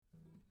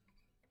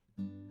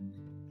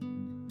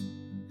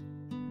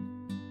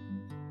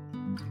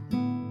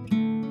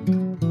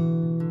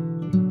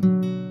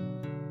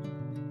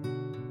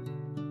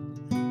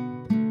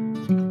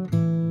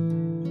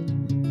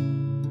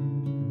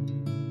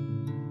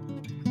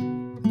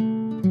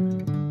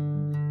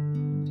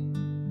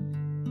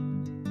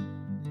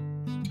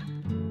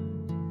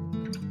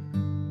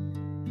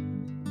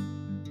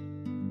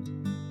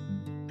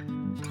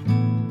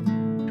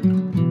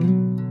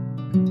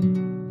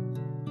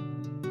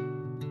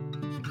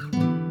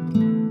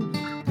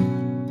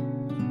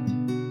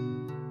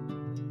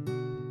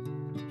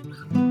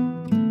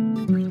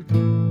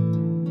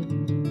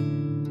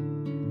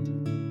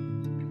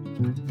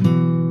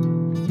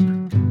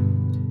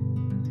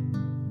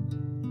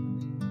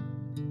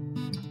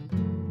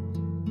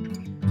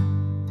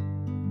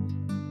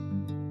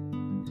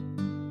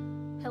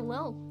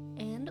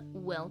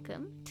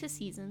welcome to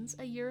Seasons,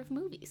 A Year of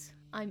Movies.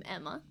 I'm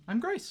Emma. I'm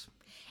Grace.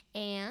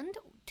 And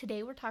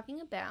today we're talking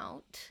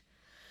about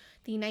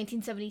the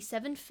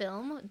 1977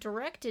 film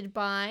directed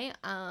by,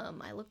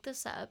 I looked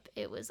this up,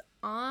 it was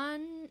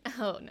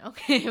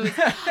it was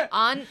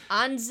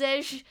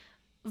Andrzej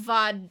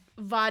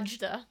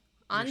Wajda.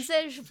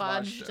 Andrzej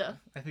Wajda.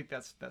 I think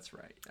that's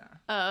right,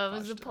 yeah. It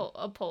was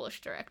a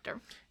Polish director.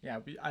 Yeah,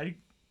 we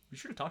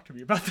should have talked to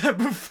me about that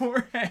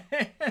beforehand.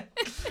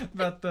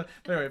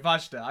 Anyway,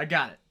 Wajda, I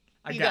got it.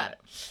 I got it.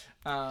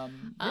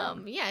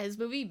 His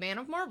movie Man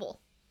of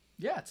Marble.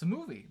 Yeah, it's a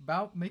movie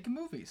about making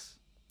movies.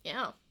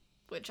 Yeah,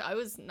 which I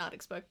was not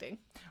expecting.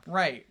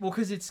 Right. Well,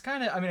 because it's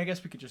kind of, I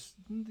guess we could just,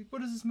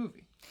 what is this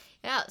movie?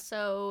 Yeah,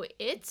 so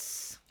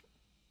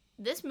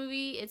this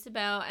movie, it's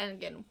about, and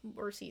again,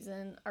 our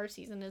season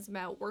is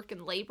about work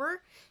and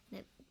labor,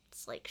 and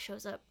it's like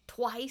shows up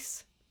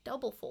twice,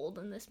 double fold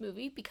in this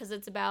movie, because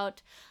it's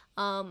about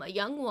a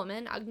young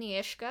woman,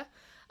 Agnieszka,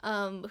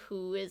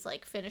 who is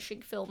like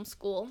finishing film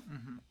school.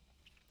 Mm-hmm.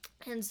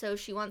 And so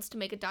she wants to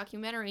make a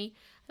documentary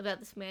about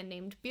this man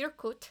named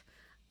Birkut,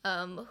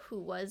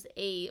 who was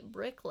a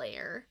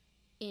bricklayer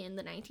in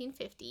the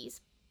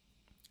 1950s.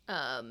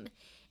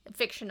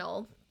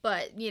 Fictional,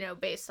 but,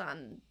 based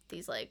on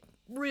these, like,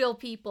 real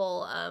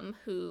people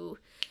who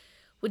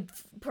would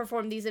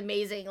perform these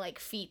amazing, like,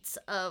 feats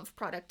of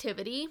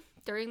productivity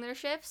during their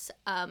shifts.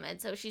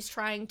 And so she's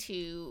trying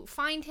to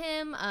find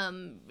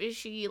him.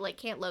 She, like,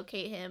 can't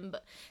locate him,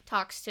 but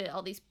talks to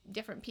all these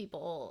different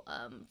people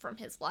from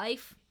his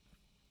life.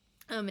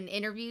 And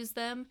interviews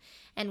them,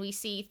 and we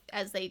see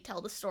as they tell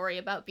the story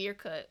about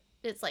Birkut,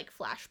 it's like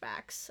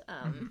flashbacks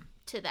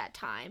to that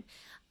time,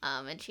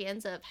 and she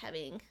ends up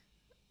having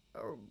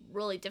a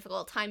really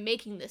difficult time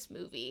making this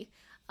movie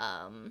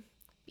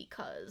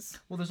because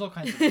there's all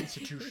kinds of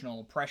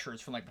institutional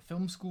pressures from like the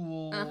film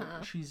school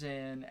she's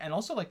in, and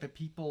also like the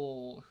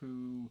people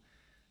who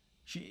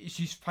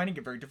she's finding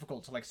it very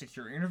difficult to like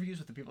secure interviews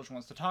with the people she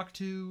wants to talk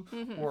to,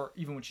 or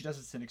even when she does,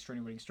 it's in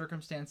extenuating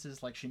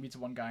circumstances. Like she meets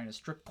one guy in a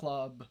strip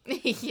club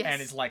yes. and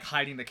is like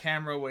hiding the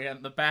camera way out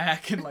in the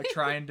back and like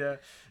trying to,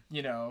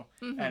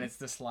 and it's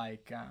this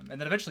like, and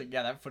then eventually,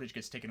 that footage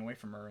gets taken away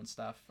from her and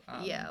stuff.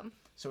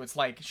 So it's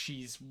like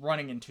she's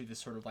running into this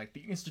sort of like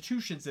the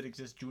institutions that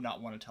exist do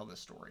not want to tell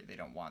this story. They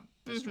don't want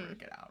this story to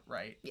get out,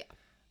 right? Yeah.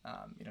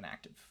 In an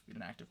active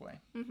way.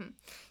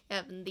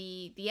 Yeah, and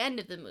the end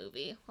of the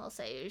movie, I'll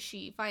say, is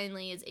she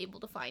finally is able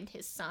to find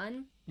his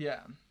son. Yeah.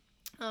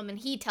 And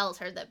he tells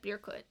her that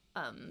Birkut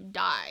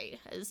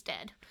is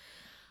dead.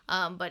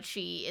 But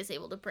she is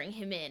able to bring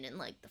him in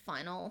like the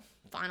final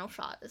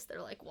shot as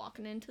they're like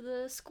walking into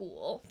the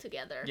school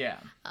together. Yeah.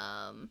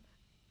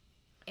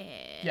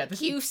 And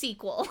cue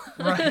sequel,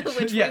 right?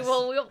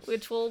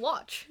 which we'll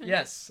watch.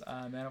 Yes,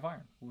 Man of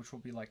Iron, which will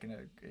be like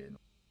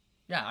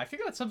Yeah, I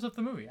think that sums up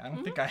the movie. I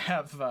don't think I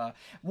have...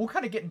 we'll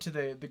kind of get into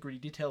the gritty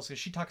details, because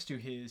she talks to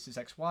his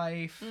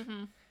ex-wife,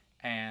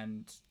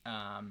 and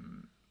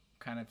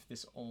kind of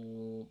this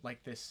old,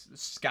 like,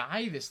 this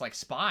guy, this, like,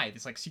 spy,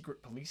 this, like,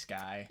 secret police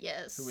guy.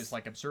 Yes. Who is,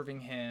 like,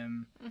 observing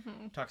him,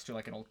 talks to,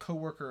 like, an old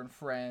coworker and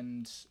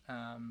friend.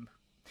 Well,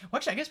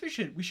 actually, I guess we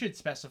should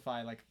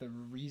specify, like,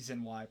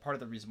 part of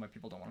the reason why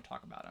people don't want to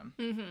talk about him.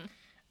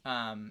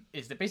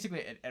 Is that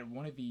basically at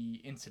one of the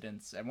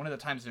incidents, at one of the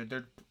times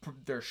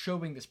they're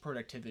showing this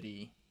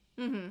productivity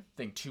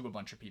thing to a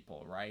bunch of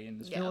people, right, in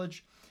this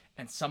village,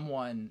 and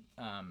someone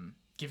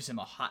gives him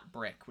a hot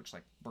brick, which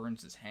like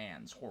burns his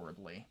hands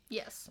horribly.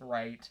 Yes.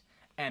 Right,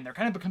 and there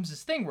kind of becomes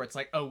this thing where it's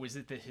like, oh, is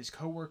it his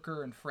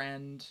coworker and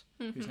friend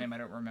whose name I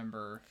don't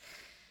remember?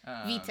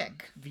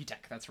 Vitek.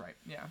 Vitek, that's right.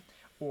 Yeah.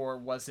 Or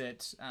was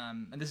it,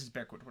 and this is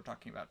Birkut we're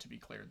talking about, to be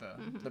clear,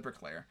 the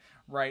bricklayer,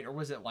 right? Or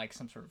was it like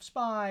some sort of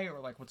spy,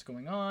 or like what's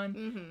going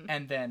on?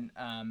 And then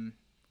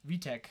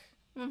Vitek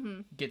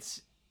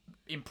gets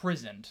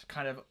imprisoned,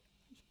 kind of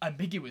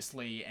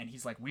ambiguously, and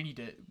he's like, we need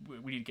to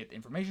get the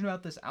information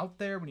about this out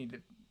there. We need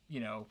to,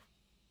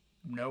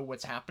 know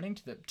what's happening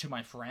to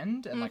my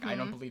friend, and like I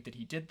don't believe that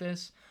he did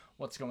this.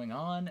 What's going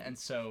on? And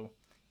so,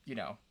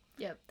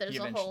 Yep, there's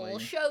a whole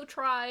show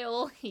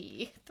trial.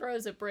 He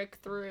throws a brick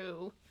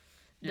through.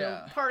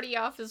 The party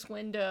off his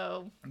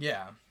window.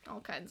 Yeah. All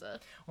kinds of...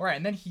 All right,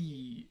 and then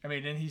he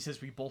says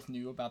we both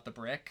knew about the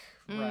brick,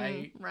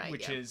 right? Right,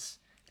 which is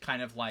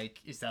kind of like,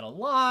 is that a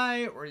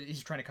lie? Or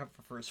he's trying to cover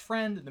for his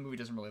friend, and the movie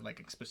doesn't really, like,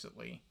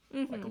 explicitly,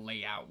 like,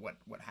 lay out what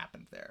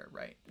happened there,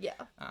 right? Yeah.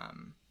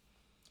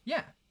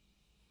 Yeah.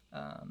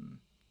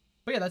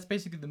 But yeah, that's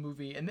basically the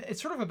movie, and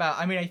it's sort of about,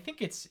 I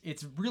think it's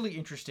really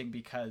interesting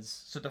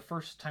because, so the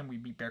first time we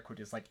meet Birkut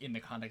is, like, in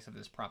the context of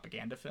this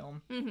propaganda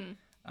film.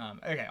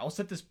 Okay, I'll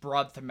set this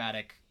broad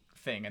thematic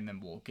thing, and then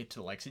we'll get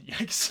to likes and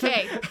yikes.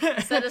 Okay,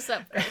 set us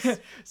up, Chris.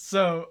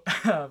 So,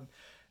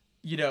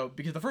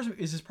 because the first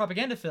is this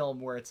propaganda film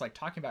where it's, like,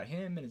 talking about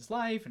him and his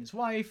life and his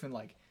wife, and,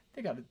 like,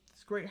 they got this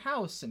great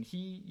house, and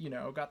he,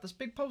 got this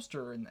big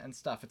poster and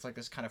stuff. It's, like,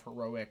 this kind of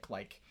heroic,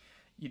 like,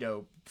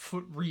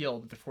 foot reel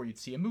before you'd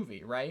see a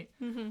movie, right?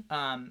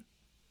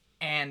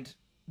 And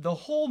the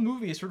whole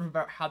movie is sort of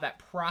about how that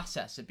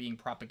process of being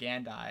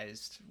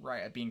propagandized,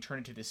 right, of being turned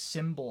into this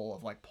symbol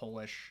of like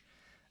Polish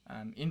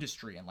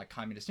industry and like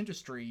communist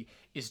industry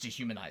is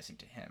dehumanizing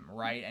to him,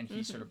 right? And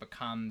he sort of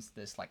becomes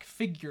this like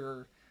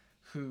figure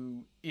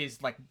who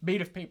is like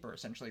made of paper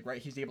essentially,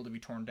 right? He's able to be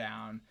torn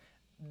down.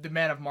 The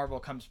Man of Marvel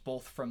comes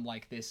both from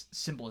like this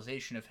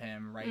symbolization of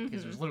him, right?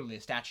 Because there's literally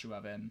a statue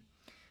of him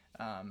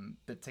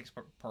that takes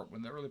part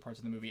in the early parts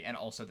of the movie, and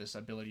also this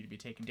ability to be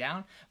taken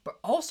down. But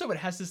also it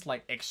has this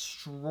like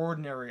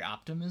extraordinary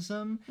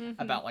optimism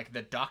about like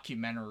the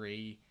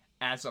documentary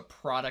as a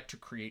product to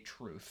create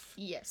truth.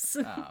 Yes.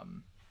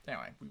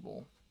 Anyway, we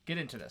will get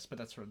into this, but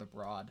that's sort of the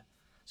broad.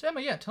 So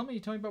Emma, yeah, tell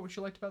me about what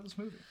you liked about this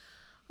movie.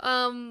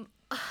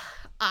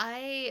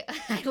 I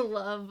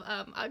love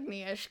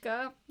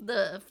Agnieszka,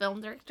 the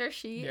film director.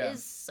 She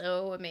is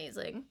so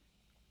amazing.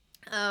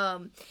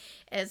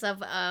 As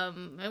of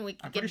and we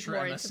can I'm get pretty sure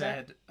more Emma into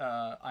said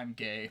I'm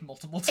gay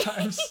multiple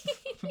times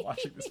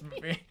watching this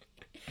movie.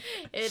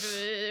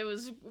 It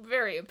was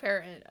very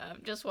apparent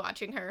just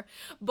watching her,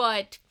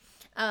 but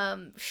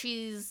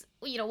she's,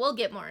 you know, we'll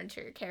get more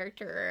into her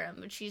character,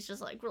 but she's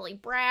just like really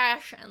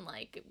brash and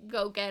like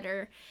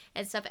go-getter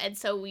and stuff. And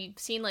so we've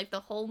seen like the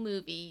whole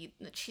movie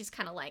that she's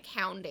kind of like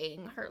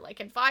hounding her like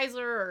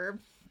advisor or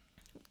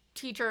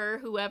teacher or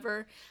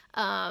whoever,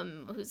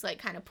 who's like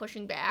kind of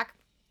pushing back.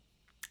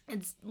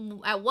 And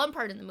at one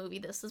part in the movie,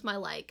 this is my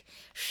like,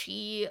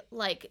 she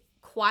like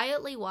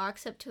quietly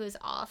walks up to his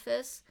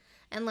office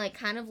and like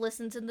kind of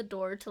listens in the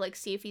door to like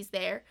see if he's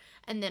there,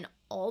 and then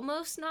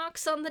almost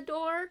knocks on the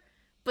door,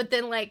 but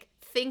then like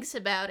thinks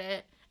about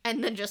it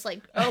and then just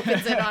like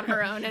opens it on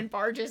her own and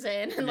barges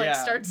in and like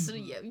starts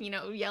you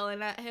know,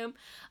 yelling at him.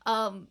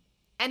 And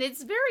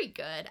it's very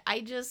good.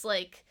 I just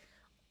like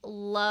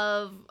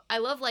love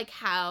like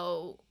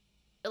how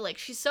like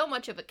she's so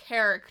much of a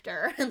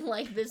character and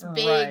like this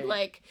big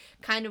like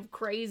kind of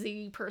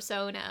crazy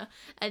persona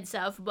and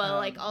stuff, but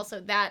like also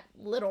that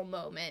little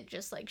moment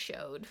just like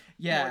showed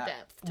more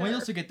depth to we her.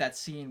 also get that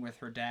scene with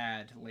her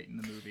dad late in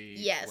the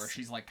movie where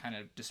she's like kind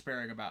of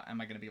despairing about, am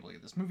I going to be able to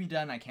get this movie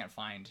done? I can't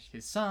find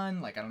his son,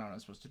 like I don't know what I'm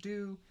supposed to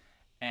do.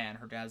 And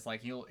her dad's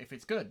like, if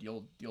it's good,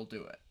 you'll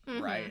do it,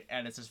 right?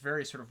 And it's this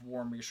very sort of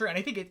warm reassurance. And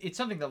I think it's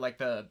something that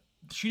like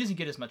she doesn't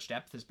get as much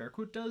depth as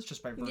Berkut does,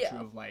 just by virtue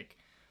of like,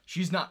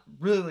 she's not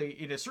really,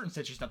 in a certain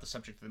sense, she's not the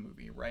subject of the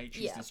movie, right?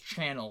 She's this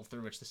channel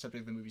through which the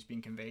subject of the movie is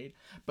being conveyed.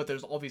 But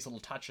there's all these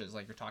little touches,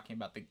 like you're talking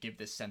about, that give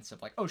this sense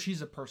of like, oh,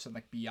 she's a person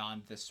like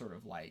beyond this sort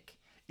of like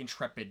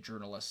intrepid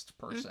journalist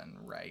person,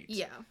 right?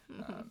 Yeah.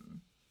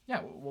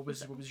 What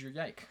was your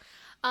yike?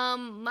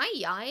 My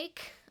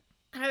yike,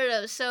 I don't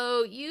know.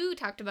 So you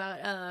talked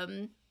about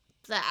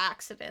the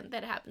accident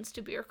that happens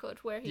to Berkut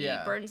where he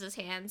burns his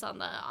hands on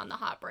the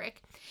hot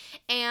brick,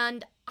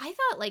 and I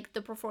thought like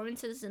the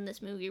performances in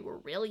this movie were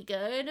really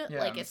good,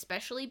 like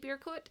especially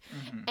Berkut,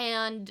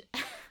 and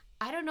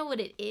I don't know what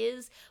it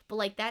is, but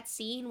like that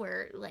scene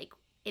where like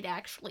it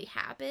actually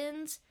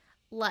happens,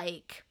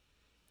 like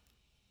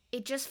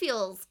it just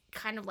feels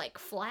kind of like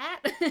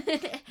flat.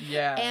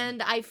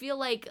 And I feel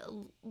like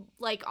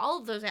all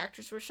of those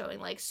actors were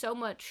showing like so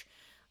much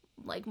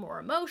like more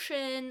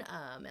emotion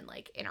and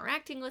like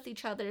interacting with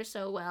each other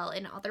so well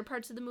in other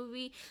parts of the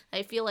movie.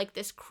 I feel like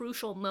this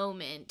crucial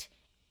moment,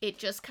 it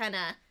just kind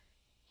of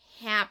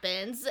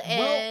happens.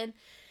 And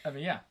I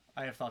mean,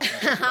 I have thoughts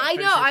about that. I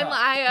know.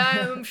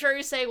 I'm sure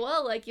you say,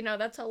 well, like, you know,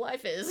 that's how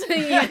life is.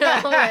 You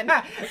know, and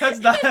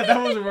that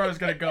wasn't where I was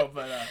gonna go,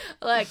 but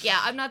like,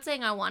 I'm not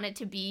saying I want it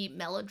to be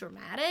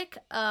melodramatic,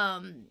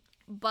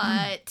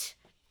 but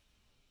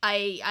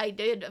I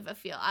did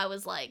feel, I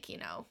was like, you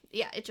know,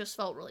 it just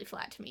felt really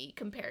flat to me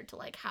compared to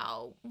like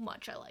how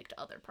much I liked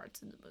other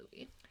parts in the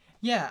movie.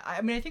 Yeah,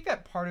 I mean, I think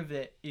that part of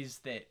it is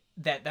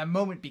that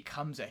moment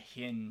becomes a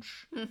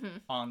hinge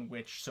on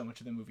which so much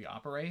of the movie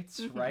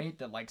operates, right?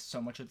 That like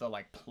so much of the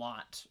like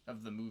plot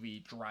of the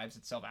movie drives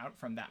itself out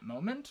from that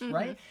moment,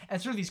 right?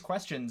 And sort of these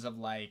questions of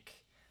like,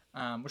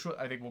 which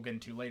I think we'll get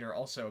into later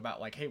also, about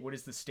like, hey, what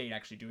is the state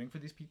actually doing for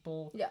these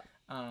people?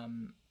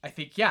 I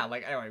think,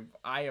 like, anyway,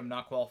 I am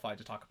not qualified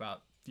to talk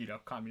about, you know,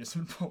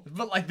 communism in Poland,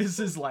 but like this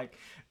is like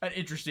an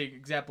interesting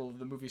example of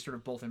the movie sort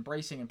of both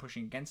embracing and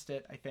pushing against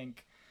it, I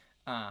think.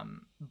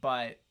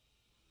 But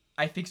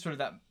I think sort of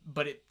that,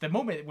 but the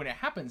moment when it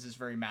happens is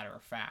very matter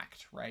of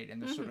fact, right?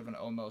 And there's sort of an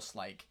almost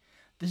like,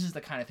 this is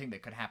the kind of thing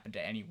that could happen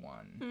to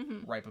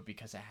anyone, right? But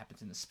because it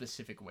happens in a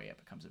specific way, it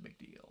becomes a big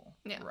deal,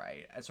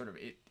 right? And sort of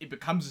it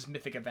becomes this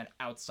mythic event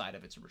outside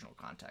of its original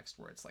context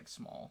where it's like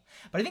small.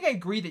 But I think I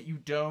agree that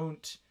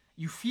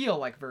you feel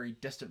like very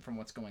distant from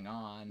what's going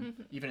on,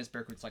 even as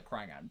Berkut's like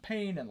crying out in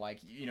pain, and like,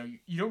 you know,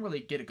 you don't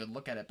really get a good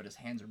look at it, but his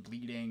hands are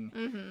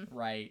bleeding,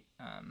 right?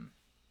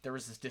 There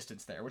was this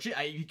distance there, which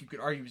you could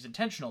argue is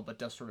intentional, but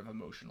does sort of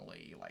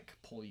emotionally like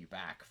pull you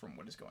back from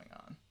what is going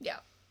on. Yeah,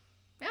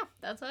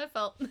 that's how I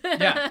felt.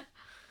 Yeah.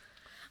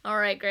 All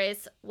right,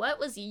 Grace, what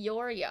was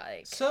your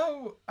yike?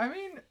 So, I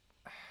mean,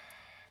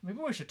 maybe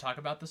we should talk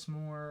about this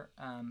more.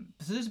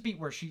 So there's a beat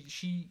where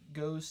she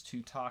goes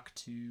to talk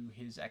to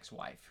his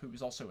ex-wife, who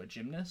is also a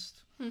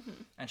gymnast,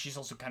 and she's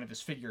also kind of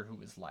this figure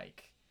who is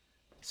like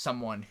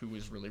someone who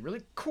was really,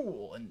 really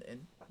cool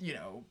and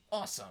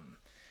awesome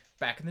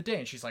back in the day,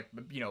 and she's like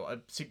a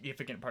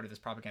significant part of this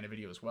propaganda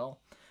video as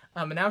well.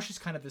 And now she's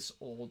kind of this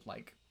old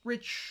like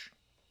rich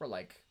or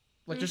like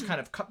just kind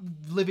of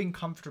living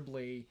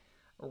comfortably,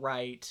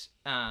 right?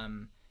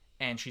 And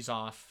she's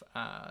off.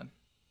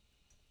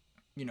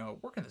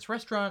 Working at this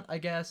restaurant, I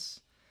guess,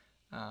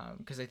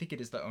 because I think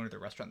it is the owner of the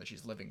restaurant that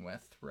she's living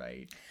with,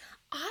 right?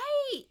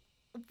 I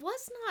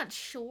was not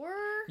sure.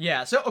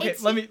 Yeah, so, okay,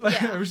 let me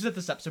set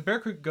this up. So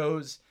Bearcoot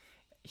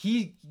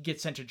he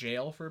gets sent to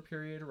jail for a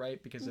period,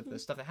 right? Because of the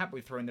stuff that happened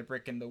with throwing the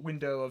brick in the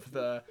window of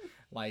the,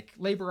 like,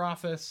 labor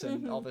office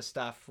and all this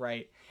stuff,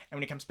 right? And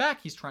when he comes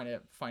back, he's trying to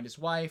find his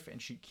wife,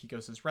 and he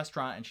goes to this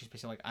restaurant, and she's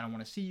basically like, I don't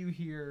want to see you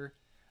here.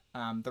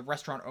 The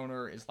restaurant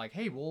owner is like,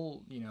 hey,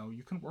 well,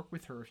 you can work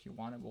with her if you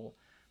want. We'll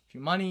give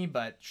you money,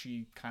 but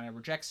she kind of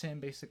rejects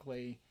him,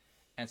 basically.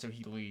 And so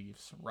he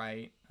leaves,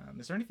 right?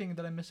 Is there anything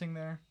that I'm missing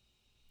there?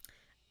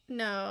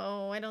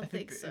 No, I don't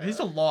think so. It's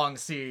a long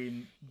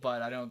scene,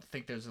 but I don't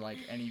think there's like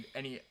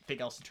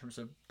anything else in terms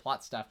of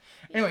plot stuff.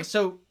 Yeah. Anyway,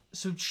 so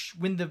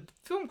when the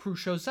film crew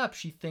shows up,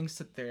 she thinks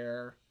that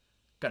they're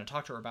gonna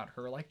talk to her about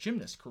her like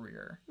gymnast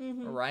career,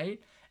 right?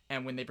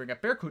 And when they bring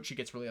up Bearcoot, she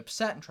gets really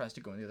upset and tries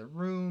to go in the other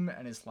room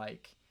and is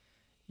like,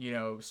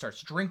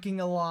 starts drinking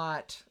a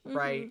lot,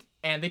 right?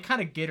 And they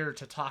kind of get her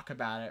to talk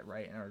about it,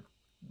 right? And are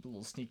a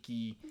little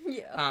sneaky,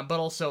 but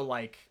also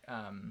like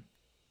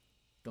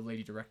the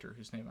lady director,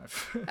 whose name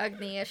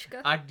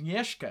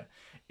Agnieszka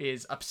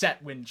is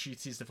upset when she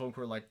sees the film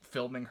crew like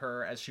filming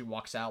her as she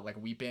walks out,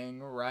 like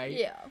weeping, right?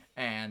 Yeah.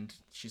 And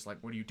she's like,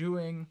 "What are you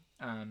doing?"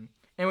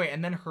 Anyway,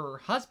 and then her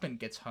husband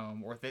gets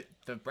home, or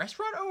the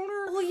restaurant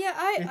owner. Well,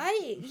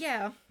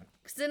 yeah,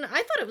 because then I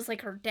thought it was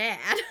like her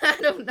dad. I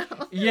don't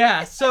know.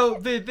 Yeah. So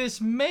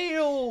this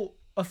male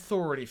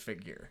authority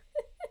figure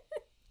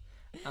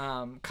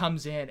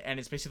comes in and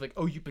is basically like,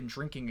 "Oh, you've been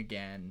drinking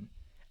again,"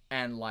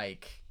 and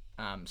like.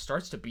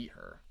 Starts to beat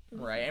her,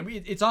 right? And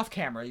it's off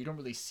camera. You don't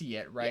really see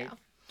it, right? Yeah.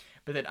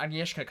 But then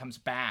Agnieszka comes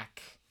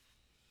back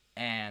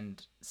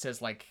and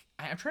says, like,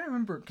 I'm trying to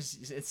remember,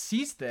 because it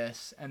sees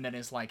this and then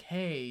is like,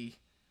 hey,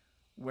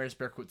 where's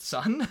Bearcoot's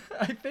son?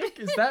 I think.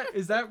 Is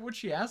that what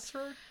she asks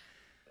her?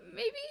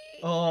 Maybe.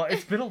 Oh,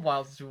 it's been a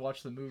while since we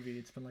watched the movie.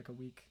 It's been like a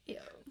week.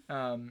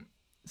 Yeah.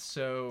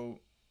 So...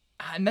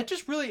 And that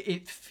just really...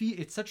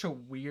 It's such a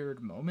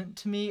weird moment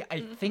to me. I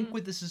think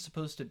what this is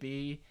supposed to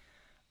be...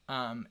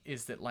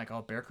 is that like,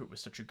 oh, Bearcoot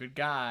was such a good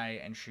guy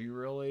and she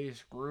really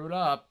screwed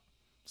up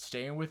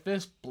staying with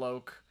this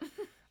bloke.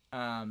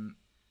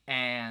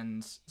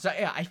 And so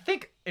yeah, I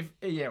think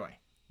anyway,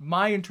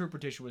 my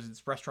interpretation was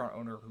this restaurant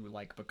owner who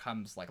like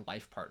becomes like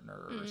life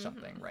partner or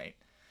something, right?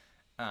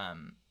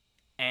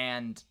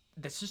 And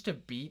that's just a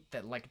beat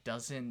that like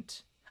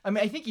doesn't, I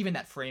mean, I think even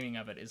that framing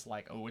of it is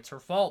like, oh, it's her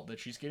fault that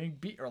she's getting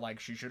beat, or like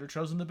she should have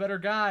chosen the better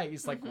guy,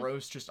 is like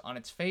gross just on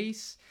its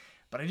face.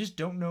 But I just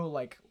don't know,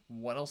 like,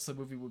 what else the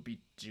movie would be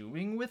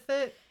doing with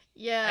it.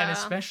 Yeah. And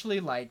especially,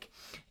 like...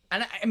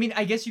 And, I mean,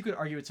 I guess you could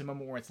argue it's a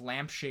moment where it's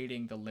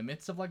lampshading the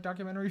limits of, like,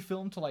 documentary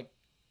film to, like,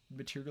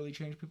 materially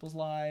change people's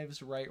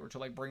lives, right? Or to,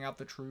 like, bring out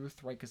the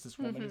truth, right? Because this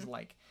woman is,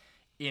 like,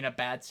 in a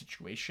bad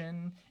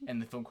situation, and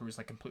the film crew is,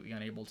 like, completely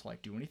unable to,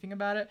 like, do anything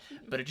about it.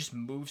 But it just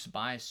moves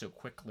by so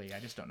quickly.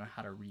 I just don't know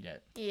how to read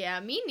it. Yeah,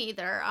 me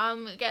neither.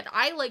 Again,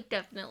 I, like,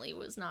 definitely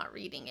was not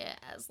reading it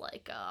as,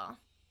 like, a...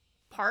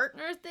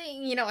 partner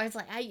thing, I was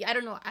like, I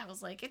don't know, I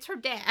was like, it's her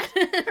dad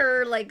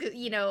or like,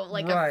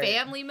 like right. A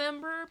family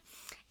member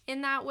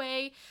in that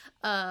way,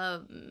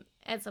 and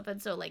stuff. And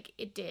so like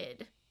it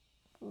did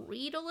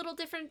read a little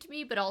different to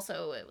me, but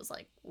also it was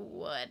like,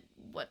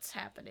 what's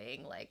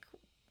happening, like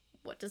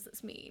what does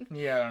this mean?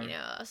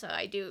 Yeah. So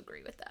I do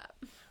agree with that.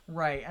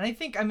 Right. And I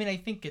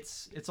think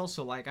it's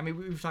also like, I mean,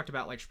 we've talked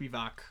about like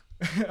Spivak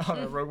on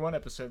a Rogue One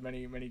episode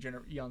many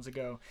eons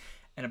ago,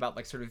 and about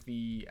like sort of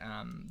the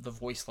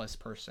voiceless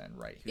person,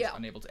 right? Who's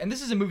unable to. And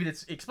this is a movie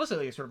that's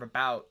explicitly sort of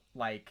about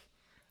like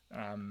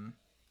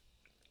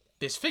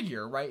this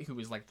figure, right, who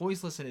is like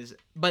voiceless and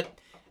but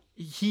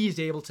he is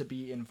able to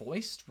be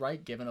voiced,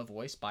 right, given a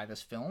voice by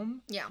this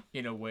film,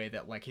 in a way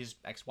that like his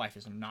ex-wife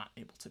is not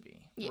able to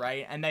be,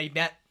 right? And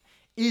that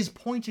is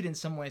pointed in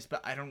some ways,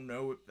 but I don't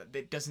know,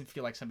 it doesn't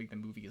feel like something the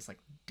movie is like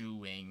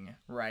doing,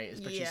 right?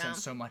 Especially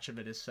since so much of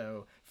it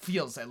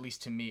feels, at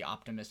least to me,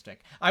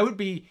 optimistic. I would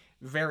be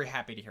very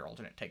happy to hear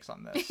alternate takes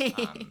on this.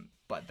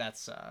 But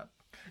that's and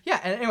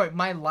anyway,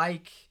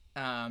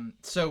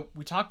 so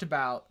we talked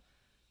about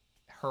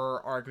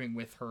her arguing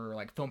with her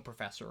like film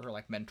professor, her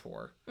like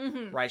mentor,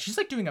 right? She's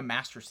like doing a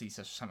master's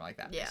thesis or something like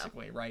that,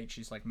 basically, right?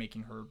 She's like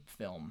making her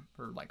film,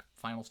 her like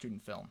final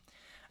student film.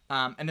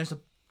 And there's a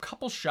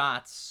couple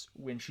shots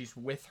when she's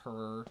with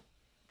her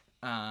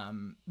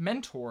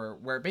mentor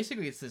where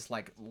basically it's this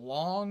like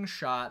long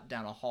shot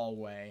down a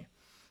hallway,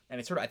 and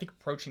it's sort of, I think,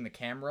 approaching the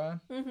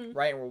camera,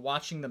 right? And we're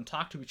watching them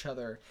talk to each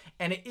other.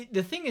 And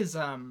the thing is,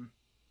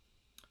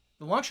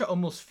 the long shot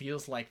almost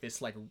feels like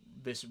this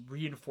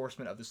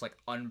reinforcement of this like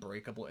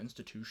unbreakable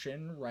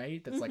institution,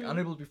 right? That's like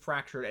unable to be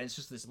fractured, and it's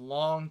just this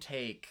long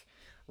take,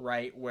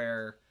 right,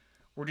 where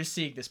we're just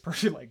seeing this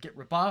person like get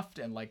rebuffed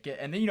and like get,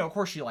 and then of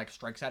course she like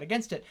strikes out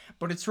against it,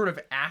 but it's sort of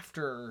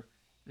after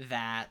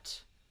that,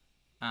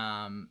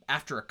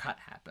 after a cut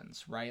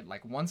happens, right?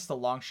 Like once the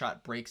long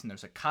shot breaks and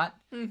there's a cut,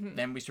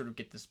 then we sort of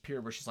get this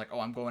period where she's like, oh,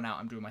 I'm going out,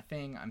 I'm doing my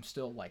thing, I'm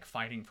still like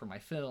fighting for my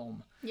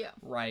film,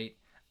 right?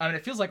 I mean,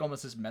 it feels like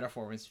almost this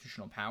metaphor of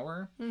institutional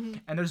power.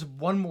 And there's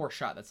one more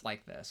shot that's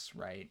like this,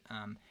 right?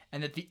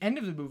 And at the end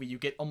of the movie, you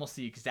get almost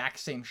the exact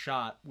same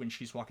shot when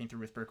she's walking through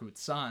with Berkowitz'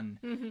 son.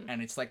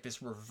 And it's like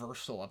this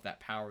reversal of that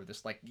power,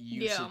 this like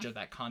usage of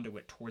that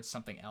conduit towards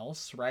something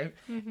else, right?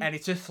 And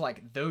it's just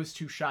like those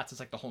two shots is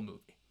like the whole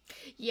movie.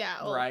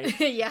 Yeah. Well, right?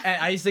 Yeah. And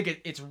I just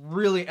think it's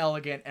really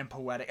elegant and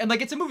poetic. And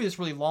like it's a movie that's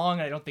really long,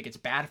 and I don't think it's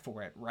bad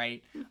for it,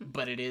 right?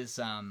 But it is...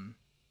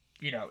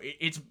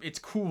 it's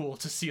cool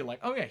to see like,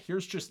 oh yeah,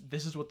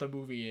 this is what the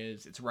movie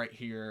is. It's right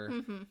here,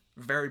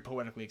 very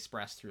poetically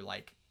expressed through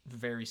like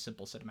very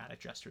simple cinematic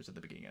gestures at the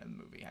beginning of the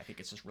movie. I think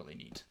it's just really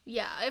neat.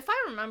 Yeah, if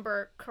I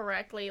remember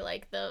correctly,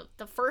 like the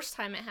first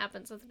time it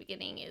happens at the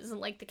beginning is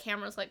like the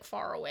camera's like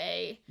far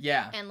away.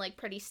 Yeah. And like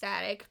pretty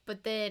static,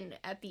 but then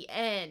at the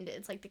end,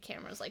 it's like the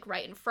camera's like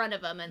right in front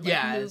of them and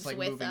like moves it's like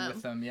with moving them.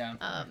 with them. Yeah.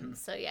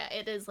 So yeah,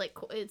 it is like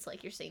it's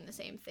like you're seeing the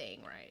same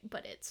thing, right?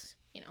 But it's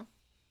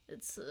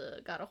it's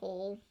got a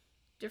whole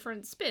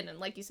different spin, and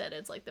like you said,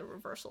 it's like the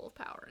reversal of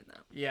power in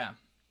that. Yeah,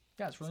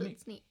 it's really neat.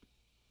 It's neat.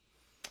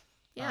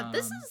 Yeah,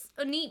 this is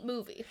a neat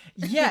movie.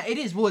 Yeah, it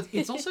is. Well,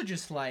 it's also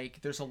just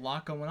like there's a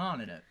lot going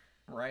on in it,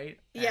 right?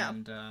 Yeah.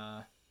 And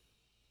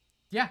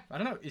yeah, I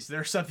don't know. Is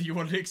there something you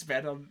wanted to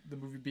expand on the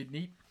movie being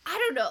neat? I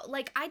don't know.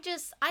 Like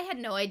I had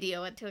no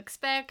idea what to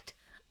expect.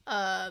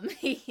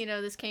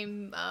 This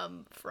came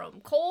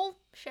from Cole.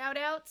 Shout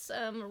outs,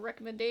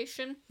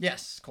 recommendation.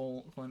 Yes,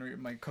 Cole Henry,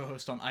 my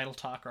co-host on Idle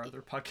Talk, our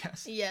other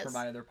podcast. Yes. Or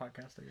my other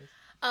podcast, I guess.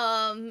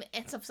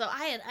 And so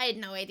I had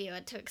no idea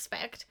what to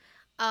expect.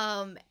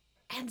 And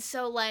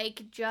so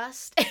like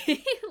just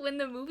when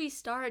the movie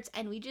starts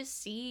and we just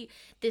see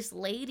this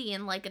lady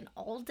in like an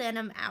all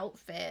denim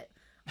outfit,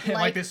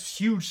 like this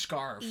huge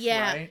scarf.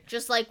 Yeah, right?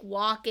 just like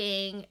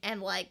walking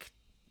and like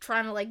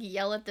trying to like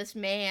yell at this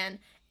man.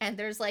 And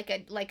there's like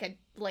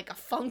a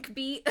funk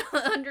beat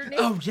underneath.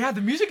 Oh yeah, the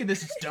music in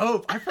this is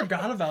dope. I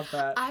forgot about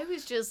that. I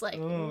was just like,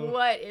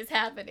 what is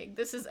happening?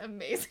 This is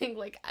amazing.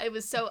 Like, it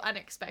was so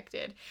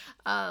unexpected.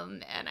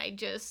 And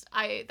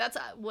that's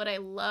what I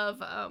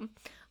love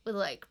with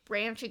like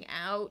branching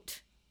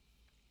out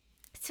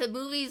to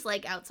movies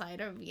like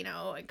outside of,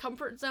 a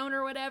comfort zone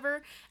or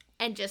whatever,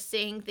 and just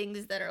seeing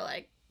things that are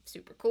like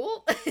super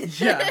cool.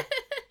 Yeah.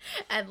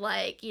 And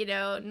like,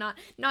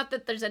 not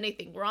that there's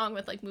anything wrong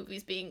with like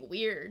movies being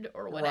weird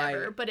or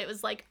whatever, right. But it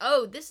was like,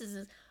 oh, this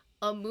is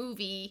a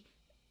movie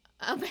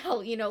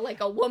about, like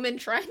a woman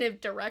trying to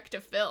direct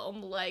a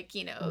film, like,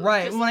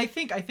 Right. just... Well, I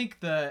think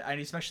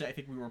especially I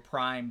think we were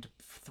primed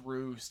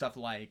through stuff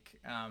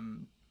like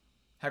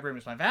How Great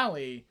Was My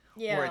Valley,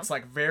 where it's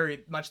like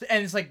very much,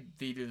 and it's like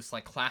they do this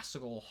like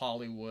classical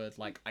Hollywood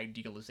like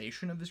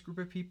idealization of this group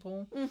of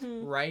people,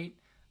 right?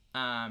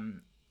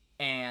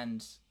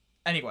 And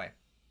anyway,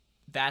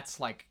 that's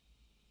like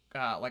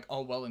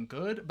all well and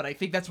good, but I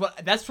think that's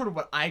sort of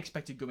what I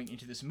expected going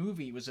into this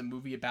movie, was a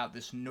movie about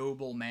this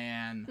noble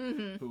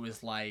man who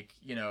was like,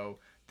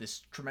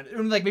 this tremendous,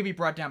 like maybe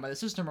brought down by the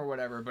system or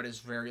whatever, but is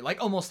very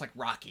like almost like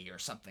Rocky or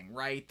something,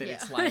 right? That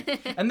it's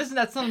like, and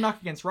that's not a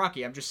knock against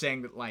Rocky. I'm just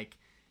saying that like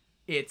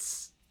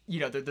it's,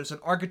 there's an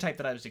archetype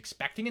that I was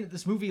expecting, and that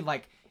this movie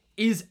like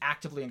is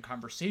actively in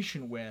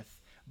conversation with,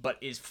 but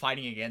is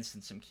fighting against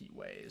in some key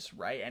ways,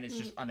 right? And it's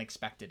just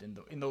unexpected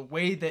in the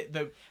way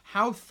that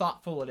how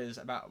thoughtful it is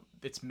about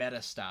its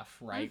meta stuff,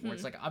 right? Where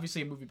it's like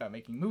obviously a movie about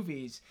making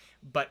movies,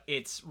 but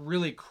it's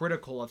really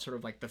critical of sort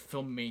of like the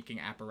filmmaking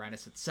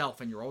apparatus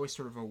itself, and you're always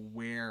sort of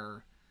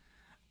aware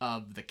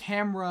of the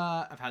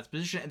camera, of how it's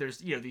positioned, and there's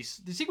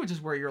these sequences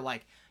where you're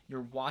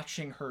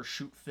watching her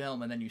shoot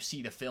film, and then you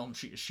see the film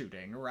she is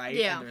shooting, right?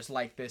 Yeah. And there's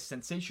like this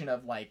sensation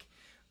of like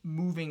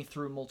moving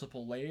through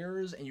multiple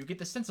layers, and you get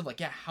the sense of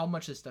like, how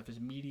much this stuff is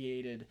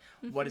mediated,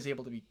 what is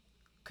able to be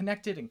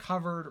connected and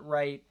covered,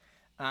 right?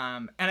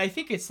 And I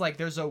think it's like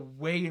there's a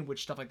way in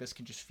which stuff like this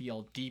can just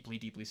feel deeply,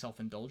 deeply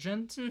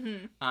self-indulgent.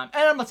 And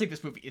I'm not saying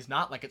this movie is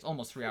not, like, it's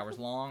almost 3 hours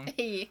long,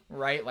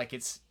 right? Like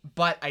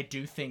but I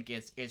do think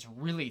it's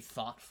really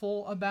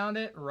thoughtful about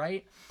it,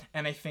 right?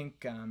 And I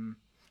think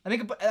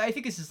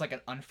this is like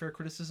an unfair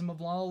criticism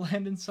of La La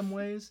Land in some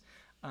ways.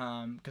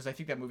 Because I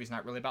think that movie's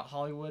not really about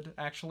Hollywood,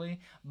 actually.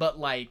 But,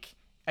 like,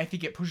 I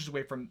think it pushes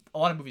away from a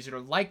lot of movies that are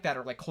like that,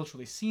 or, like,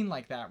 culturally seen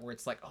like that, where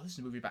it's like, oh, this is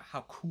a movie about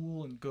how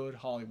cool and good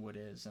Hollywood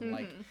is. And,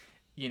 like,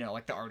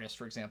 like The Artist,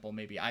 for example,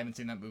 maybe. I haven't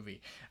seen that movie.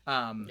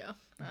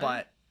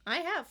 But... I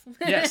have.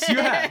 Yes, you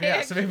have.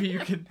 Yeah, so maybe you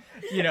could,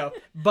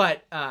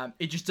 But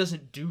it just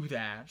doesn't do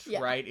that,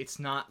 right? It's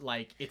not,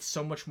 like... It's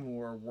so much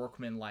more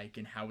workmanlike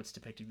in how it's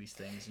depicting these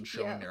things and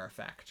showing their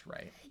effect,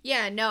 right?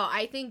 Yeah, no,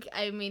 I think,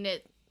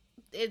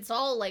 it's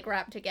all like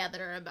wrapped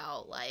together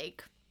about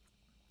like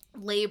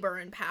labor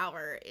and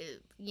power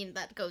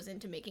that goes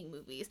into making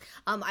movies.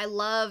 I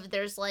love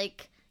there's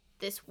like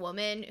this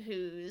woman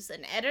who's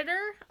an editor.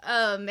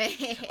 Oh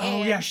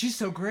yeah, she's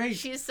so great.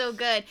 She's so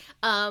good.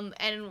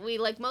 And we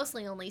like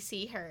mostly only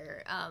see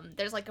her.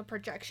 There's like a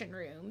projection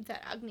room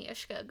that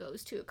Agnieszka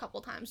goes to a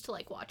couple times to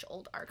like watch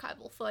old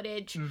archival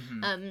footage.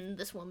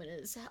 This woman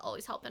is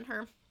always helping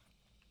her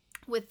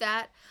with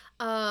that.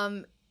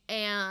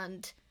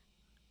 And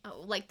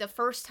like the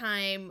first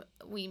time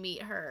we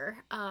meet her,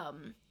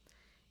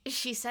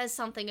 she says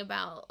something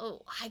about,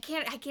 I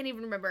can't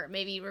even remember,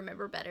 maybe you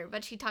remember better,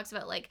 but she talks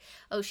about like,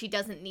 she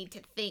doesn't need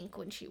to think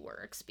when she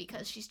works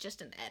because she's just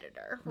an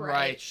editor,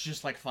 right? She's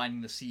just like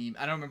finding the seam.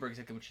 I don't remember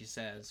exactly what she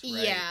says,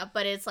 right? Yeah,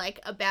 but it's like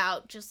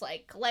about just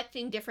like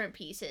collecting different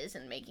pieces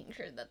and making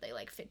sure that they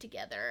like fit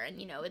together, and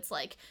it's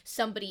like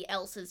somebody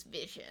else's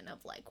vision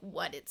of like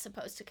what it's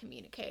supposed to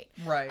communicate,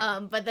 right?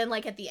 But then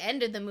like at the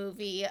end of the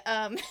movie,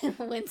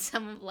 when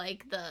some of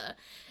like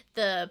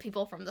the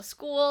people from the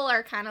school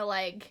are kind of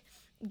like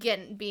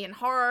being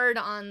hard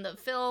on the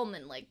film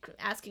and like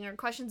asking her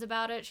questions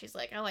about it, she's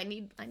like, I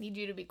need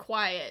you to be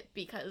quiet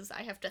because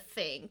I have to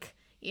think,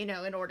 in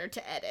order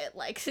to edit,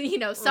 like,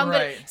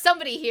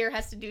 somebody here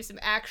has to do some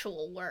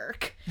actual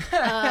work,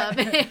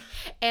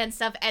 and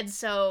stuff. And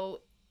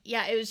so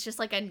yeah, it was just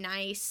like a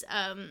nice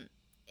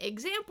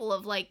example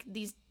of like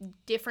these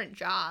different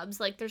jobs.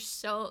 Like there's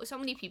so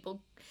many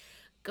people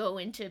go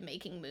into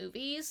making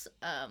movies,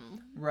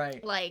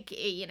 right, like,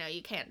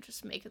 you can't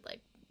just make it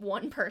like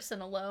one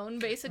person alone,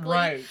 basically,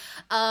 right,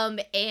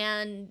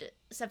 and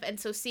stuff. And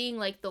so seeing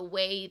like the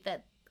way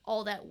that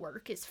all that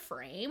work is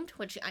framed,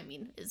 which I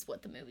mean is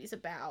what the movie's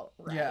about,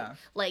 right? Yeah,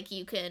 like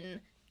you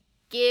can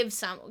give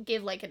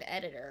like an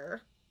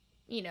editor,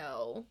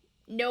 no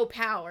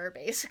power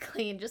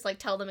basically, and just like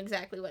tell them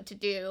exactly what to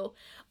do,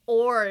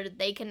 or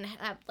they can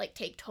have like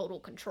take total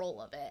control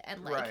of it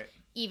and like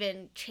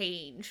even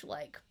change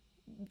like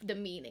the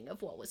meaning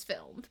of what was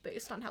filmed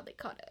based on how they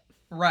cut it.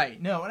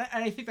 Right. No, and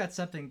I think that's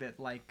something that,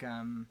 like,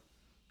 I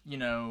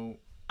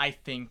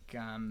think,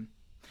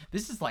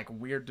 this is, like,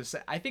 weird to say.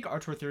 I think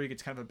auteur theory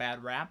gets kind of a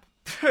bad rap,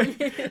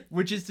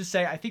 which is to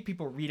say, I think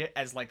people read it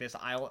as, like, this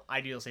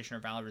idealization or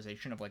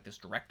valorization of, like, this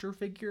director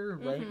figure,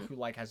 right, who,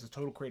 like, has this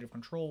total creative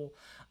control,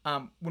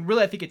 when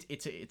really I think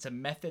it's a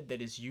method that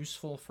is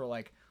useful for,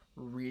 like,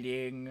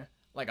 reading,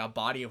 like, a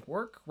body of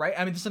work, right?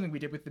 I mean, this is something we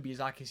did with the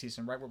Miyazaki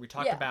season, right, where we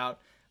talked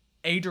about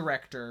a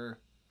director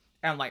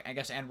and like I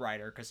guess and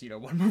writer, because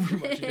one movie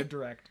much he did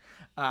direct,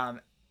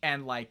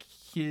 and like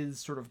his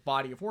sort of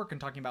body of work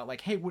and talking about like,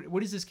 hey,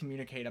 what does this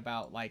communicate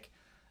about like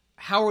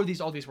how are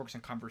all these works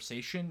in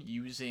conversation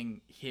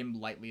using him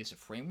lightly as a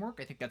framework?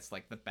 I think that's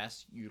like the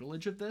best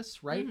utilage of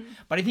this, right?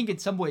 But I think in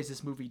some ways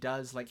this movie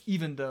does, like,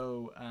 even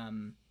though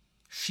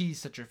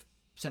she's such a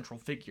central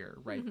figure,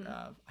 right?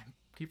 I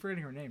keep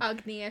forgetting her name.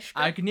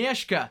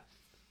 Agnieszka.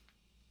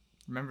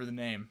 Remember the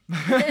name.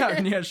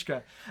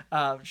 Agnieszka.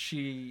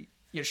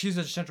 She's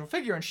a central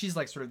figure, and she's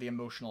like sort of the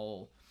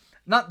emotional,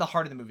 not the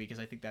heart of the movie, because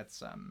I think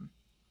that's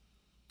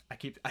I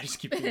just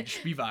keep thinking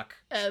Spivak.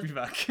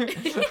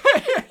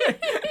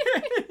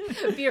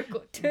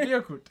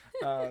 Bierkut.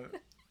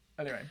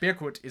 Anyway,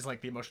 Bierkut is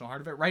like the emotional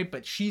heart of it, right?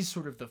 But she's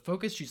sort of the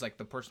focus. She's like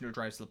the person who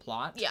drives the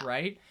plot,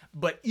 right?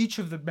 But each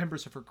of the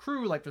members of her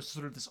crew, like there's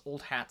sort of this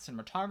old hat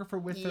cinematographer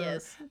with her,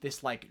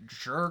 this like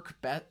jerk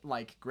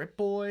like grip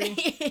boy,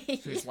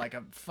 who's like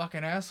a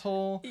fucking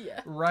asshole,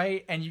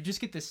 right? And you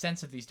just get this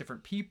sense of these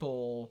different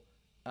people,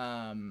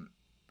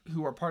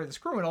 who are part of this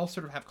crew and all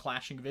sort of have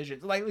clashing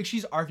visions. Like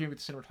she's arguing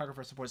with the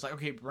cinematographer support. It's like,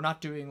 okay, we're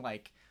not doing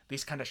like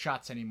these kind of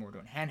shots anymore.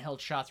 We're doing handheld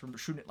shots. We're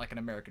shooting it like an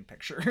American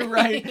picture,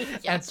 right?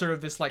 And sort of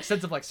this like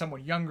sense of like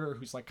someone younger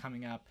who's like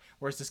coming up.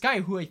 Whereas this guy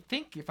who I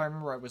think, if I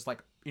remember right, was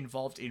like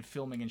involved in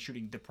filming and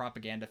shooting the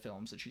propaganda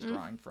films that she's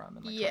drawing from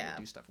and like trying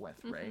to do stuff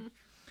with, right?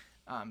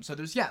 So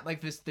there's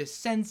like this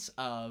sense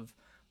of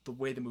the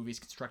way the movie is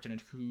constructed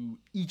and who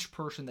each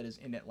person that is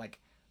in it like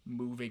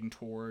moving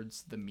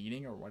towards the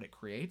meaning or what it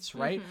creates,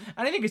 right?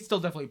 And I think it still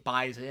definitely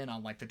buys in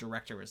on like the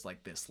director is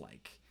like this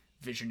like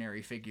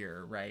visionary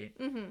figure, right?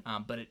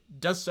 But it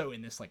does so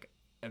in this like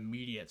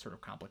immediate sort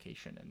of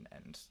complication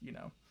and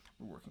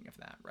working of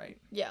that, right?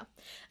 Yeah.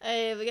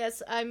 I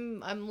guess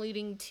I'm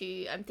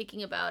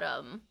thinking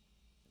about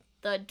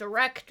the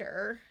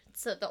director,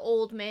 so the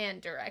old man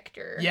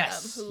director,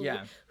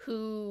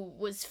 who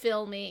was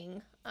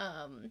filming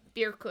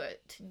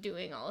Bierkut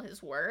doing all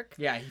his work.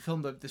 Yeah, he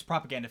filmed this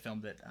propaganda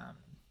film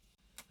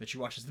that you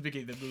watch at the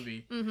beginning of the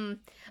movie.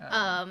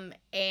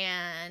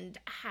 And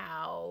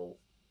how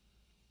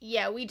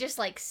we just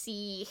like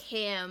see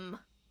him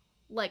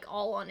like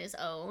all on his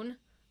own,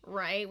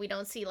 right? We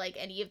don't see like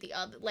any of the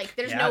other, like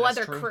there's no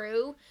other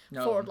crew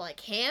for like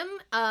him.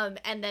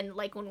 And then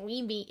like when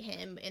we meet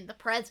him in the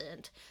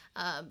present,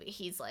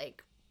 he's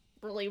like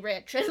really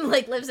rich and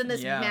like lives in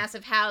this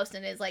massive house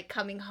and is like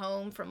coming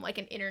home from like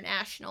an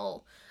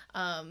international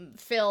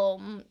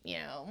film,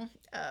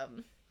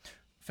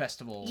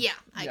 festival. Yeah,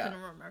 I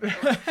couldn't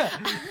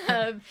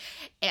remember.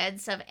 And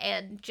stuff,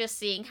 and just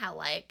seeing how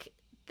like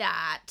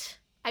that.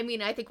 I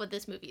mean, I think what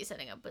this movie is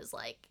setting up is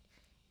like,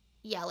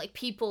 yeah, like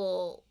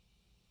people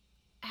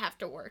have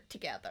to work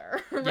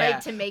together,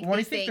 right, to make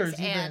these things,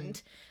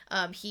 and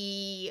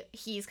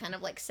he's kind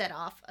of like set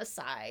off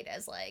aside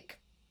as like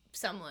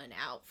someone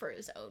out for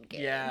his own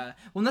gain. Yeah.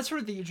 Well, and that's sort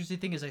of the interesting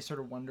thing is I sort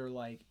of wonder,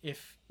 like,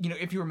 if, you know,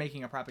 if you were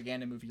making a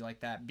propaganda movie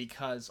like that,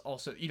 because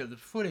also, you know, the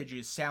footage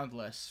is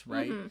soundless,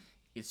 right? Mm-hmm.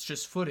 It's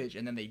just footage,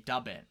 and then they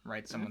dub it,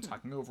 right? Someone's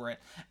talking over it.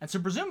 And so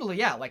presumably,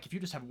 yeah, like, if you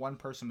just have one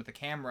person with a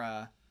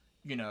camera,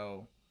 you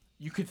know,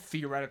 you could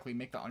theoretically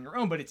make that on your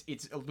own, but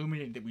it's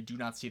illuminating that we do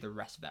not see the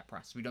rest of that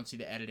process. We don't see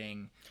the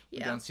editing. We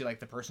don't see, like,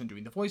 the person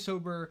doing the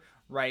voiceover,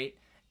 right?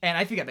 And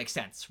I think that makes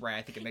sense, right?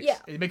 I think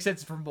it makes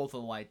sense from both a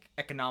like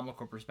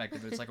economical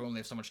perspective. It's like we only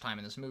have so much time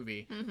in this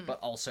movie, but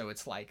also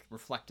it's like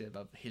reflective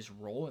of his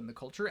role in the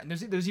culture. And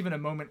there's even a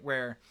moment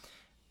where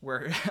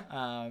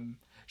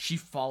she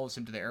follows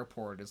him to the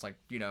airport, is like,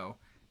 you know,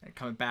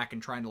 coming back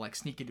and trying to like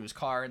sneak into his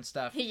car and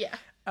stuff. Yeah.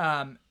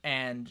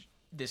 And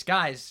this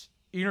guy's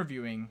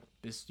interviewing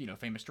this, you know,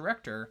 famous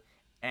director.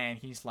 And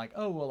he's like,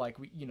 oh, well, like,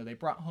 we, you know, they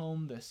brought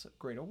home this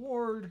great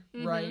award,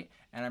 right?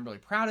 And I'm really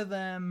proud of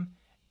them.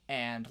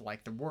 And,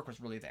 like, the work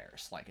was really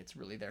theirs. Like, it's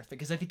really theirs.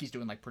 Because I think he's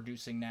doing, like,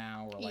 producing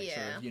now. Or, like,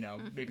 sort of, you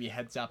know, maybe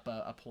heads up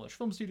a Polish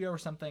film studio or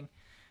something.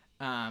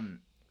 And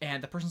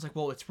the person's like,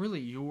 well, it's really,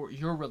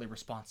 you're really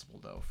responsible,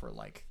 though, for,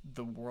 like,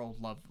 the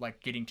world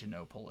like, getting to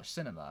know Polish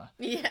cinema.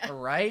 Yeah.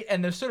 Right?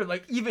 And they're sort of,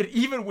 like,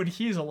 even when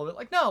he's a little bit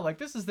like, no, like,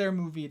 this is their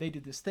movie. They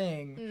did this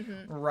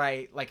thing.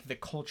 Right? Like, the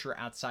culture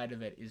outside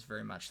of it is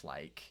very much,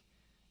 like,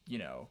 you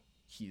know,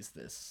 he's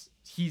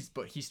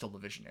still the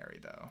visionary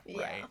though,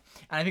 right?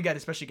 And I think that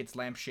especially gets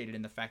lampshaded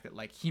in the fact that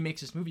like he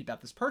makes this movie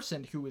about this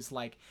person who is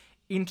like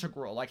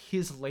integral, like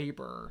his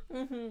labor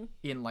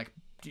in like,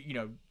 you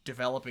know,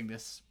 developing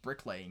this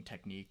bricklaying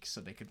technique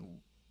so they could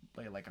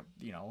lay like a,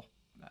 you know,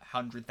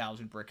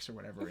 100,000 bricks or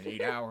whatever in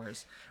 8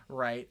 hours,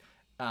 right?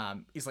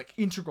 Is like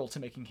integral to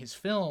making his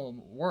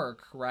film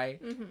work,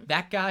 right?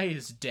 That guy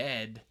is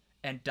dead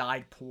and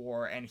died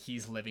poor, and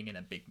he's living in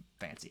a big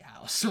fancy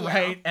house,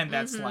 right? And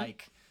that's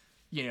like,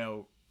 you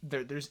know,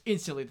 there's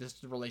instantly this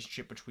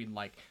relationship between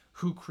like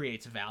who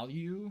creates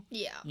value,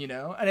 you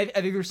know. And I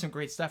think there's some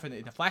great stuff in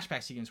the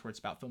flashback sequence where it's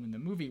about filming the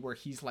movie, where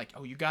he's like,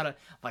 oh, you gotta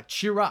like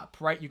cheer up,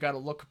 right? You gotta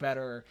look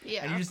better,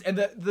 and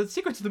the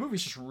sequence of the movie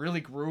is just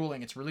really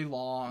grueling. It's really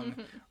long,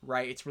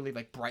 right? It's really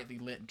like brightly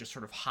lit and just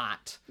sort of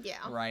hot,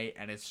 right?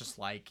 And it's just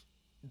like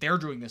they're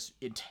doing this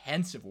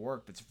intensive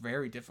work that's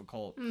very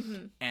difficult,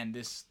 and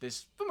this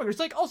filmmaker's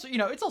like, also, you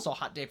know, it's also a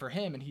hot day for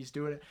him and he's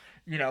doing it,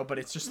 you know, but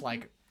it's just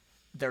like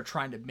they're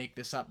trying to make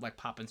this up, like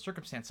pop in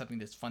circumstance, something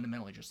that's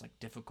fundamentally just like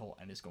difficult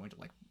and is going to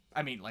like,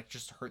 I mean, like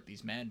just hurt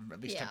these men,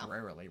 at least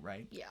temporarily,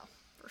 right? Yeah,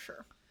 for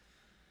sure.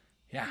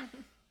 Yeah.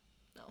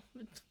 No,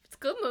 it's a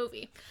good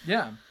movie.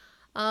 Yeah.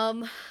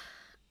 I'm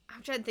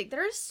trying to think.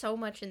 There is so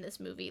much in this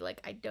movie,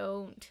 like I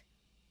don't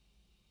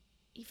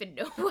even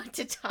know what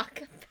to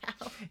talk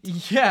about.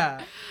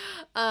 Yeah.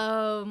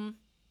 Well,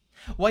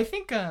 I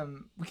think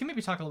we can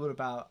maybe talk a little bit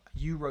about,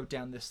 you wrote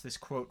down this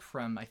quote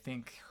from, I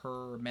think,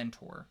 her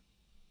mentor,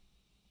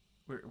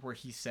 where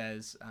he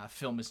says,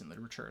 film isn't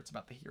literature, it's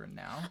about the here and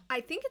now. I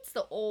think it's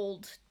the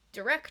old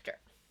director.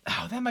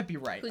 Oh, that might be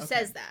right. Who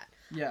says that.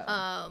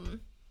 Yeah.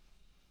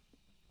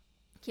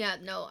 Yeah,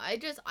 no, I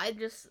just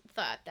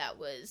thought that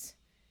was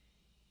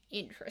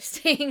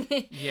interesting.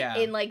 Yeah.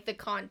 In, like, the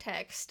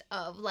context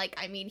of, like,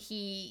 I mean,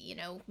 he, you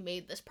know,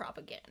 made this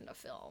propaganda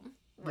film,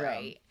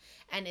 right?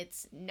 Yeah. And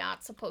it's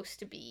not supposed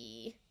to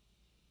be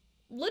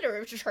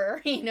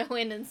literature, you know,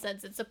 in a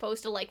sense. It's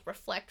supposed to like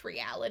reflect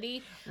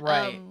reality,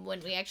 right? When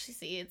we actually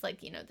see it's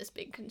like, you know, this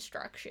big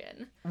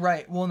construction,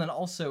 right? Well, and then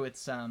also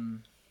it's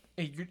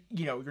you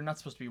know, you're not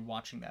supposed to be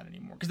watching that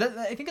anymore, because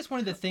I think that's one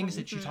of the things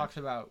that she talks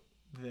about,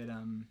 that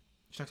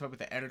she talks about with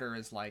the editor,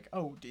 is like,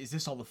 oh, is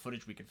this all the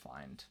footage we could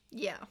find?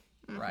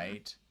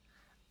 Right.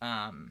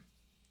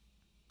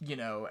 You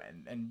know,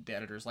 and the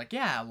editor's like,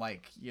 yeah,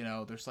 like, you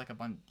know, there's like a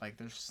bunch, like,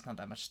 there's just not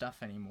that much stuff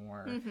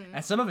anymore.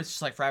 And some of it's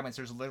just like fragments.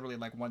 There's literally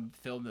like one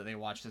film that they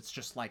watched that's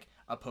just like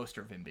a poster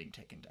of him being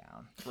taken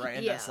down, right?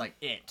 And that's like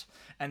it.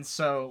 And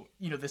so,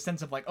 you know, the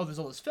sense of like, oh, there's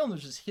all this film,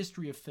 there's this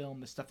history of film,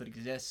 this stuff that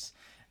exists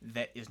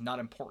that is not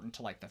important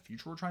to like the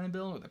future we're trying to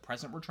build or the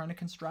present we're trying to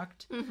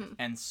construct.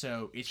 And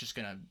so it's just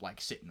gonna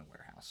like sit in the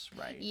warehouse,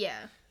 right?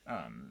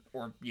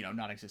 Or, you know,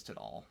 not exist at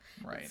all,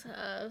 right?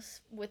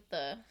 It's, with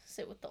the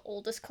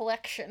oldest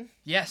collection.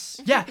 Yes,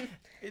 yeah,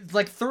 it's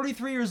like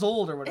 33 years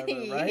old or whatever,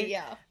 right?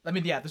 Yeah. I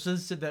mean, yeah, this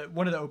is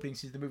one of the opening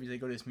scenes of the movie. They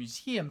go to this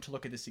museum to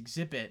look at this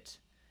exhibit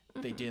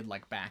they did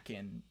like back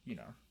in, you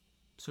know,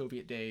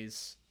 Soviet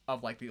days,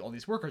 of like all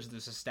these workers.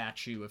 There's a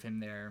statue of him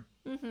there,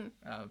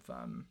 of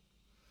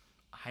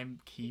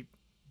Heimki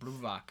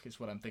Bluvak is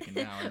what I'm thinking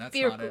now, and that's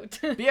not it.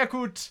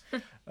 Bierkut.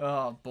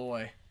 Oh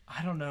boy.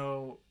 I don't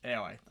know.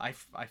 Anyway, I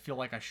feel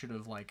like I should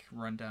have like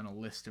run down a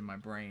list in my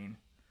brain,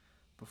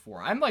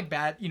 before. I'm like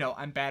bad,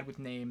 I'm bad with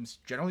names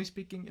generally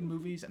speaking in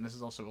movies, and this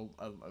is also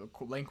a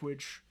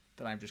language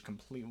that I'm just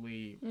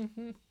completely,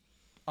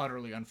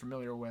 utterly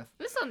unfamiliar with.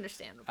 It's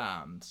understandable.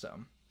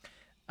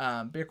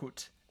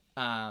 Berkut,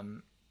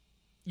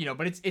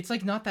 but it's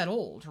like not that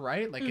old,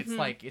 right? Like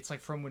it's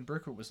like from when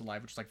Berkut was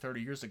alive, which is like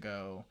 30 years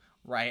ago,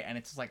 right? And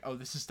it's like, oh,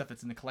 this is stuff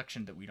that's in the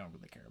collection that we don't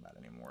really care about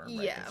anymore,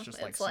 right? Yeah, it's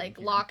just like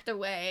locked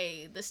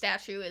away. The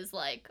statue is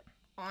like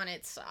on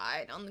its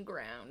side on the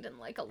ground and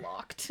like a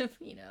locked,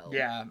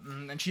 Yeah,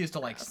 and she has to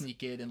like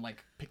sneak in and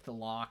like pick the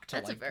lock to.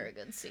 That's like, a very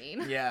good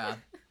scene. Yeah.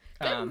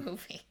 Good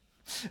movie.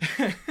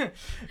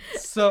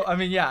 So I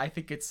mean, yeah, I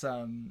think it's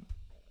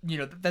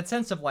that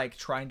sense of like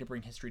trying to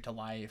bring history to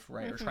life,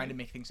 right, or trying to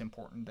make things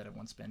important that have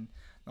once been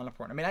not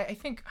important. I mean, I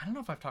think, I don't know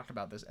if I've talked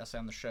about this essay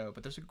on the show,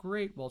 but there's a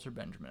great Walter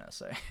Benjamin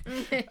essay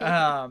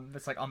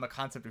that's like on the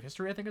concept of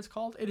history. I think it's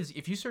called. It is,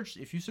 if you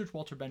search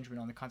Walter Benjamin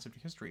on the concept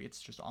of history,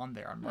 it's just on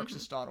there on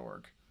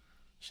Marxist.org.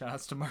 Shout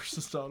outs to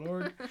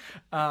Marxist.org.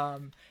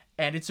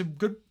 And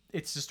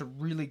it's just a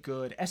really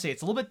good essay.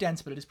 It's a little bit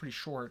dense, but it is pretty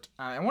short.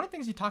 And one of the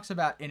things he talks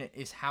about in it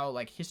is how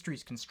like history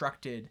is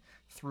constructed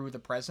through the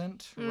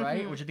present,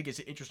 right? Which I think is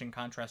an interesting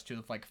contrast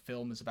to like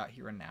film is about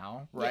here and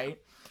now, right?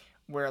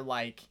 Yeah. Where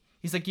like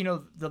he's like,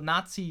 the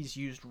Nazis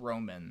used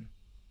Roman,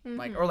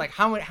 like, or like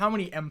how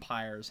many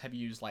empires have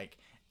used like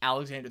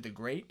Alexander the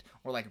Great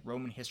or like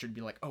Roman history to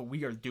be like, oh,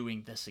 we are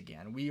doing this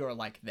again. We are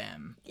like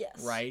them.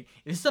 Yes. Right?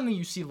 This is something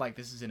you see, like,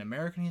 this is in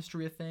American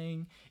history a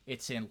thing.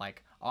 It's in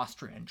like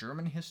Austrian and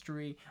German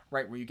history,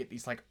 right? Where you get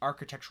these like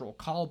architectural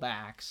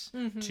callbacks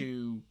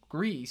to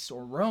Greece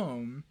or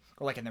Rome,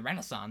 or like in the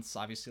Renaissance,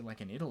 obviously,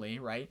 like in Italy,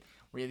 right?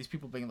 Where you have these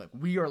people being like,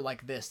 we are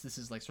like this. This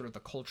is like sort of the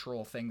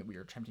cultural thing that we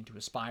are attempting to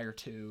aspire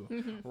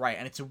to, right?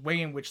 And it's a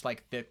way in which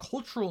like the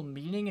cultural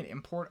meaning and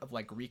import of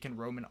like Greek and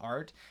Roman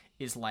art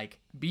is like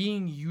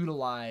being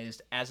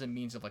utilized as a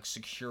means of like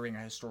securing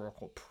a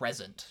historical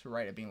present,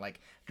 right? Of being like,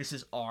 this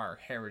is our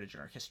heritage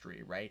and our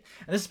history, right?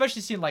 And this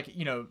especially seen like,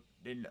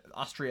 in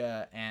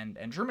Austria and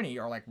Germany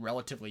are like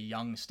relatively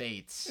young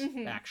states,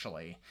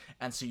 actually.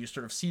 And so you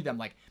sort of see them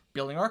like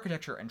building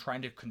architecture and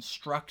trying to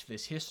construct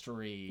this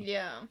history.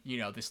 Yeah.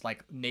 This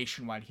like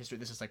nationwide history.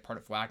 This is like part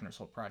of Wagner's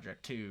whole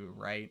project too,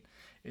 right?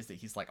 Is that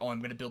he's like, oh, I'm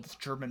going to build this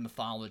German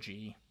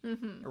mythology,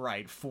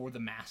 right, for the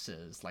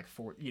masses, like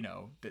for,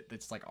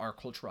 that's like our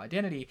cultural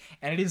identity.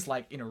 And it is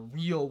like in a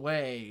real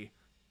way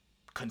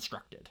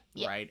constructed,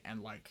 right?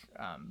 And like,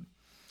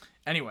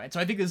 anyway, so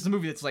I think this is a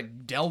movie that's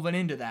like delving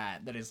into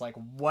that is like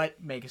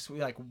what makes,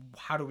 like,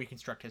 how do we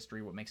construct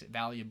history? What makes it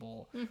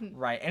valuable,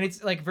 right? And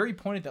it's like very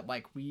pointed that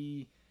like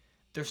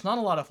there's not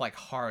a lot of like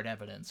hard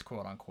evidence,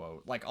 quote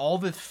unquote. Like all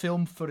the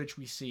film footage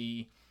we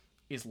see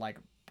is like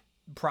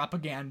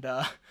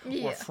propaganda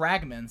or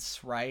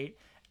fragments, right?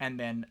 And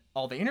then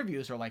all the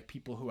interviews are like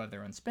people who have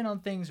their own spin on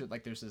things, or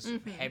like there's this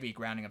heavy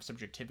grounding of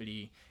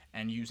subjectivity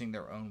and using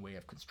their own way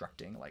of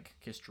constructing like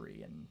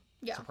history, and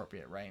it's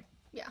appropriate, right?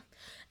 Yeah.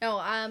 No,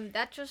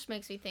 that just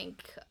makes me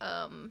think,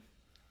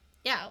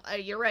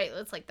 you're right.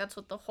 It's like, that's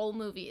what the whole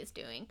movie is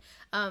doing.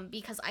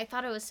 Because I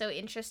thought it was so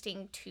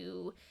interesting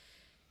to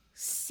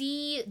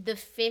see the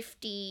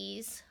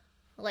 50s,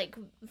 like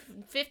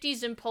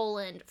 50s in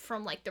Poland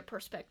from like the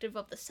perspective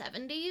of the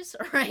 70s,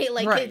 right?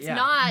 Like it's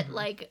not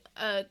like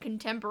a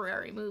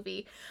contemporary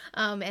movie.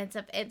 And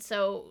stuff. And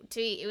so to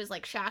me, it was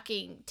like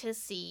shocking to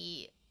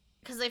see,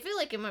 because I feel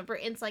like in my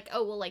brain, it's like,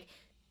 oh, well, like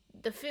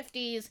the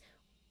 50s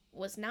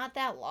was not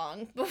that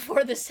long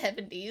before the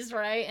 70s,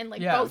 right? And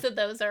like both of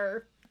those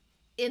are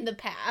in the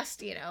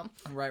past,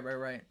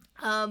 Right.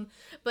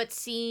 But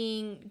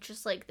seeing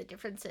just like the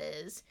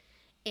differences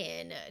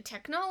in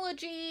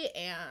technology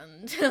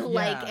and just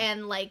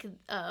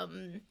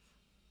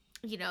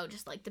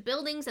like the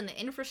buildings and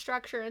the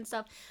infrastructure and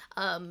stuff,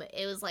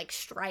 it was like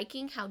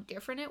striking how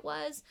different it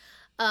was.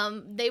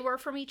 They were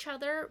from each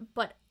other,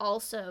 but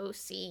also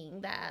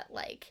seeing that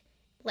like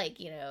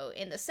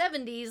in the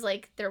 70s,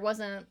 like there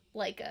wasn't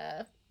like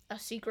a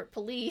secret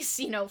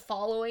police,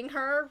 following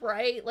her,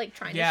 right? Like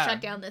trying to shut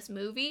down this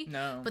movie.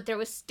 No. But there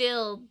was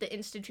still the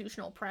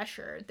institutional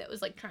pressure that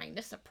was like trying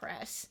to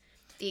suppress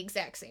the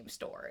exact same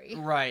story.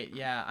 Right,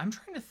 yeah. I'm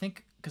trying to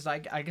think, because I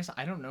guess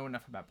I don't know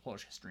enough about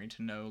Polish history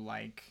to know,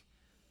 like,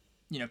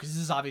 because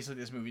this is obviously,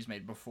 this movie's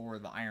made before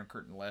the Iron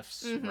Curtain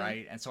lifts,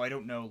 right? And so I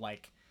don't know,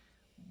 like,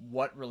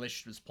 what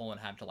relationship does Poland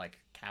have to like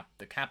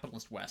the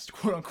capitalist West,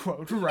 quote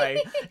unquote, right?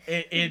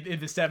 in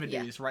the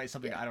 70s, right?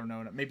 Something I don't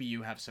know. Maybe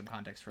you have some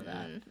context for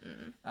that.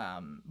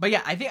 But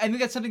yeah, I think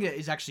that's something that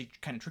is actually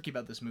kind of tricky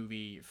about this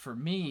movie for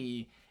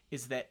me,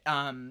 is that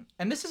and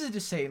this isn't to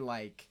say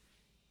like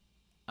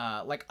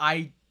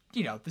I,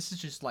 this is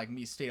just like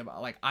me stating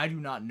about like I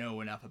do not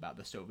know enough about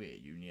the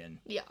Soviet Union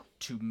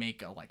to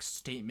make a like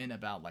statement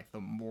about like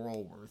the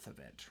moral worth of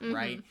it,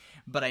 right?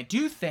 But I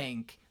do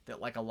think that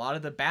like a lot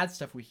of the bad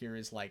stuff we hear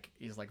is like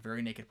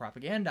very naked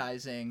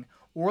propagandizing,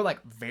 or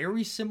like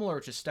very similar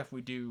to stuff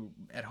we do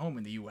at home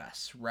in the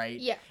US, right?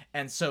 Yeah.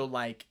 And so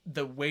like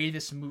the way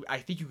this movie, I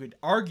think you could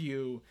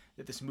argue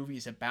that this movie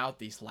is about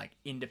these like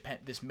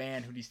this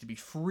man who needs to be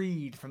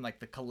freed from like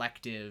the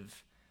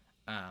collective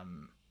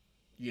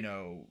you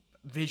know,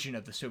 vision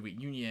of the Soviet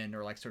Union,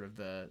 or like sort of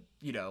the,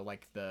 you know,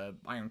 like the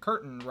Iron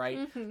Curtain,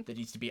 right? That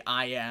needs to be,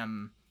 I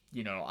am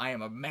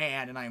a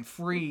man and I am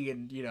free,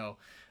 and, you know,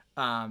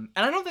 and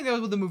I don't think that's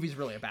what the movie's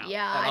really about.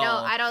 Yeah,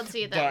 I don't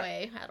see it that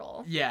way at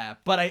all. Yeah,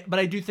 but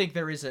I do think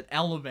there is an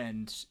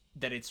element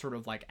that it's sort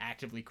of like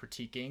actively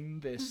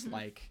critiquing this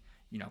like,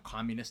 you know,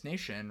 communist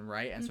nation,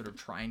 right? And sort of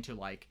trying to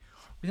like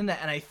within that,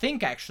 and I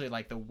think actually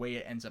like the way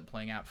it ends up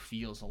playing out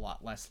feels a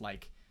lot less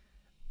like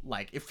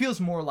it feels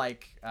more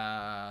like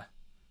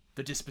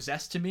The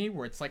Dispossessed to me,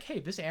 where it's like, hey,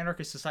 this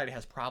anarchist society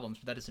has problems,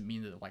 but that doesn't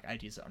mean that like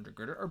ideas that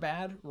undergird it are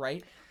bad,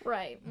 right?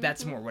 Right.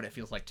 That's more what it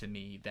feels like to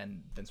me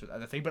than sort of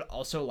other thing. But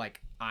also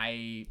like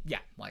I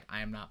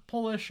am not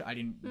Polish. I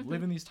didn't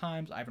live in these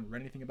times. I haven't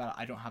read anything about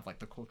it. I don't have like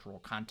the cultural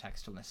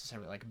context to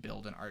necessarily like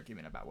build an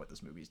argument about what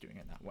this movie is doing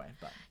in that way.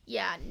 But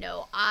yeah,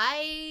 no,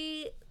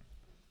 I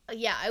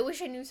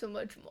wish I knew so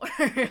much more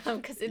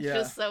because it's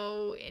just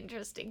so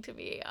interesting to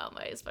me.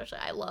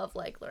 I love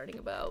like learning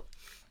about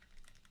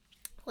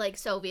like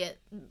Soviet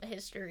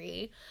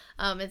history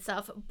and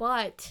stuff,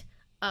 but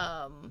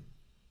I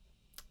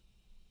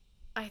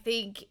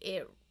think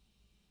it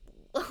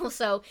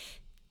also,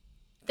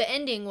 the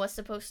ending was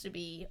supposed to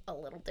be a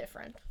little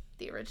different,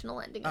 the original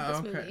ending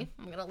of this movie.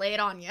 I'm gonna lay it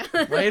on you.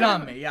 Lay it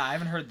on me. Yeah, I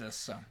haven't heard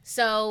this.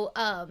 So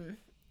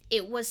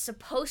it was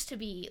supposed to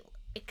be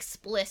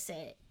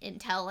explicit in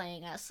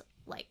telling us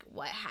like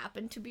what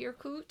happened to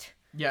Birkut,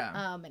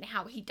 and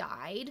how he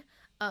died.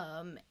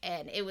 And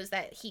it was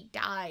that he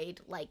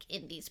died, like,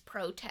 in these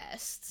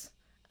protests,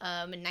 in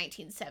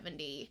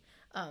 1970,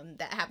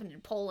 that happened in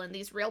Poland,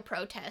 these real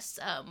protests,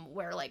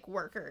 where, like,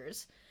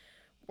 workers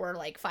were,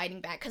 like,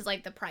 fighting back, because,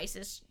 like, the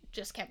prices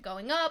just kept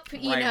going up,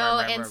 you know,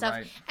 and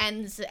stuff,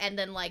 and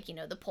then, like, you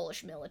know, the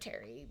Polish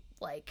military,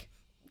 like,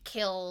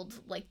 killed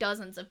like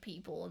dozens of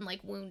people and like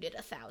wounded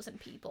 1,000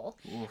 people.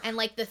 Oof. And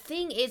like the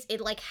thing is,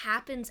 it like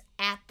happens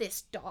at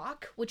this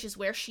dock, which is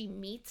where she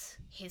meets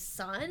his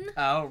son.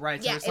 Oh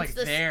right, so it's like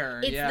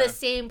there. It's the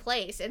same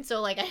place, and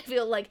so like I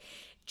feel like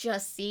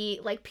just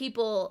see like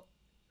people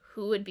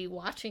who would be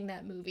watching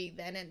that movie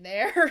then and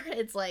there.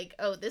 It's like,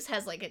 oh, this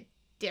has like a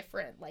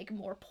different, like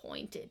more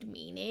pointed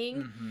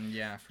meaning.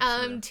 Yeah. For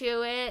sure.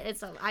 To it.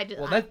 It's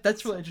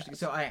that's really interesting.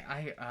 So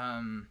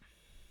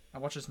I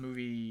watched this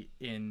movie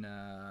in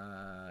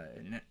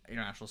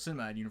international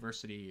cinema at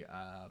university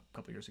a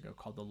couple years ago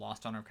called The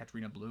Lost Honor of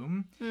Katerina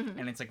Blum,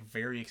 and it's like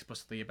very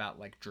explicitly about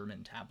like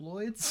German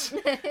tabloids.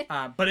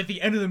 But at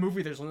the end of the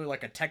movie, there's literally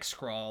like a text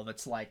scroll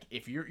that's like,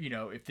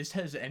 if this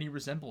has any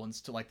resemblance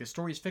to like, this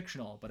story is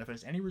fictional, but if it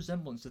has any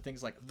resemblance to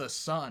things like The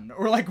Sun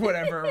or like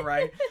whatever,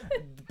 right,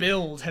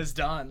 Bild has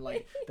done,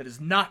 like that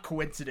is not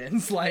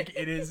coincidence. Like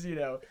it is, you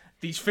know,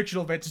 these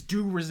fictional events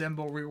do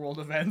resemble real world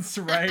events,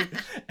 right?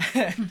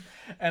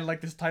 and like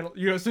this title,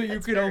 you know, so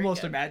you could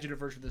almost imagine a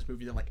version of this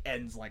movie that like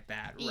ends like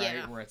that, right?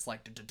 Yeah. Where it's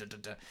like,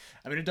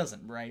 I mean, it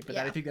doesn't, right? But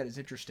I think that is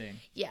interesting.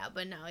 Yeah,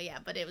 but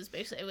it was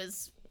basically,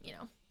 you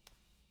know,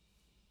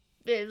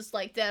 it was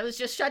like that was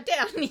just shut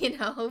down, you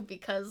know,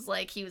 because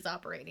like he was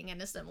operating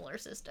in a similar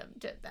system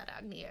to that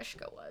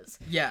Agnieszka was.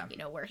 Yeah. You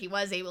know, where he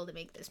was able to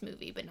make this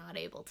movie, but not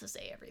able to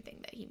say everything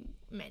that he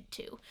meant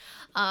to.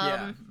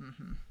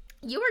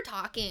 You were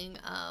talking,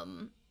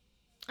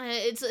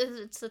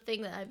 it's the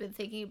thing that I've been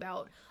thinking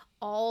about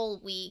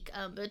all week,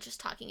 but just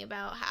talking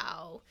about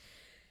how,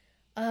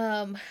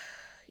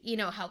 you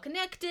know, how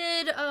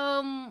connected,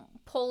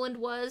 Poland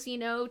was, you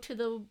know, to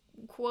the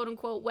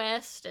quote-unquote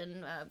West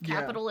and,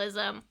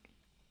 capitalism,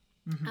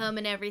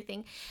 and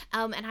everything.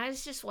 And I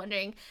was just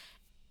wondering,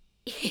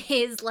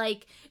 is,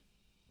 like,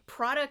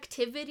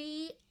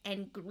 productivity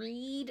and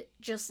greed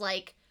just,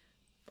 like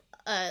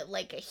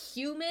a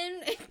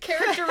human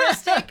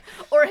characteristic,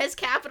 or has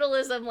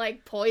capitalism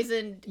like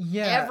poisoned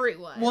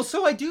everyone? Well,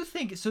 so I do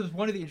think so.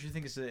 One of the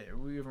interesting things that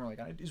we haven't really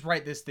got is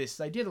right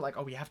this idea that like,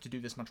 oh, we have to do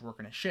this much work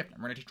in a shift.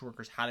 I'm going to teach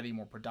workers how to be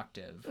more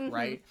productive,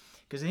 right?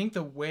 Because I think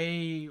the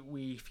way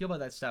we feel about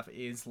that stuff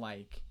is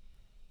like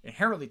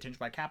inherently tinged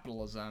by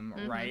capitalism,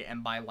 right?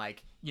 And by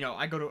like, you know,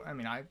 I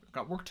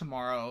got work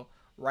tomorrow.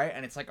 Right,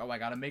 and it's like, oh, I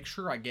gotta make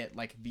sure I get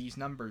like these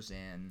numbers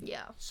in,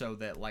 so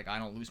that like I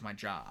don't lose my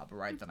job,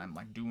 right? That I'm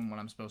like doing what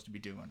I'm supposed to be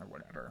doing or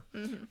whatever,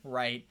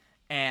 right?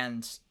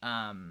 And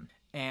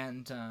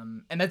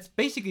that's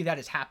basically that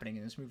is happening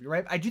in this movie,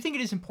 right? I do think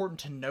it is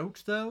important to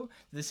note though,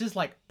 this is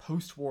like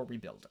post-war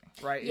rebuilding,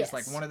 right? Yes. It's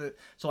like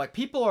so like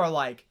people are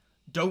like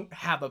don't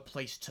have a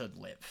place to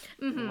live,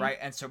 right?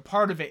 And so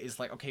part of it is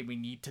like, okay, we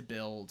need to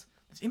build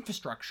this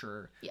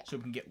infrastructure so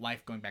we can get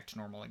life going back to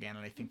normal again.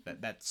 And I think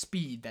that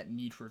speed, that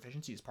need for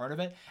efficiency is part of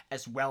it,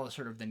 as well as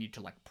sort of the need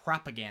to like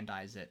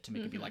propagandize it to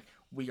make it be like,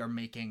 we are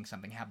making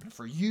something happen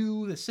for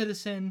you, the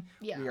citizen.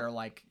 We are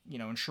like, you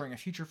know, ensuring a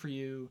future for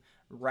you,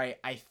 right?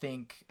 I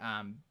think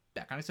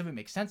that kind of stuff, it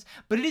makes sense.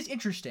 But it is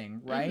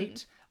interesting,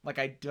 right? Like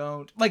I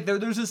don't, like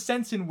there's a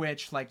sense in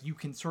which like you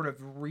can sort of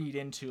read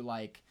into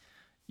like,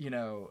 you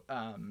know,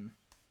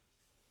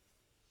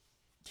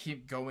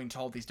 keep going to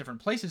all these different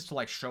places to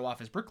like show off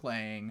his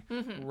bricklaying,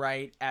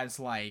 right?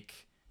 As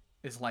like,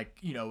 is like,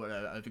 you know,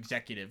 an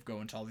executive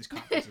going to all these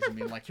conferences and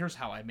being like, here's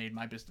how I made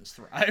my business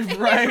thrive,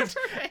 right? Right.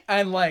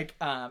 And like,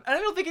 and I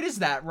don't think it is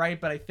that,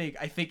 right? But I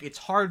think it's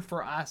hard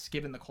for us,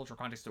 given the cultural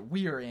context that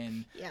we are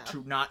in,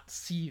 to not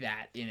see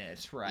that in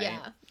it, right?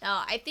 Yeah.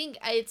 I think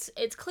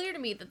it's clear to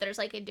me that there's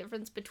like a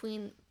difference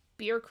between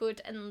Bierkut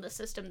and the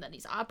system that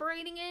he's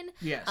operating in.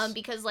 Yes.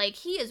 Because like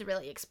he is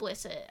really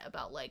explicit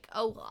about like,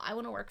 oh, well, I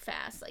want to work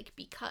fast, like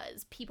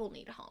because people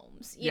need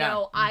homes. You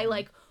know, I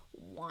like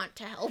want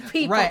to help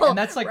people. Right, and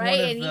that's like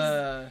right?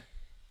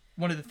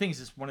 one of the things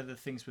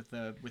with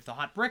the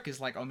hot brick is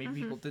like, oh,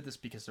 maybe people did this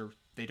because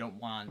they don't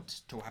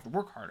want to have to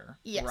work harder.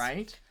 Yes.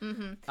 Right.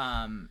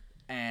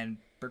 And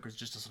Berkowitz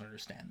just doesn't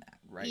understand that,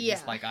 right? Yeah.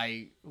 He's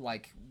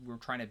we're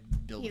trying to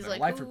build a better like,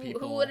 life for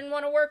people. Who wouldn't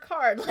want to work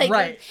hard? Like,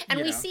 right. And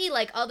we see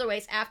like other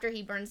ways after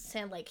he burns his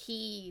hand, like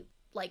he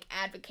like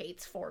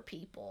advocates for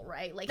people,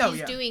 right? Like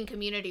he's doing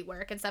community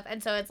work and stuff,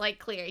 and so it's like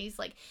clear he's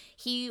like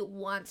he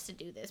wants to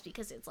do this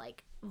because it's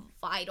like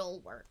vital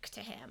work to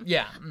him.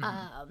 Yeah.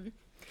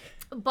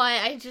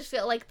 But I just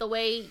feel like the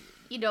way,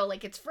 you know,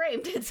 like it's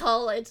framed, it's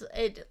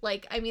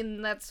like, I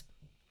mean, that's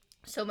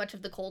so much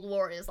of the Cold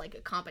War is like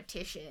a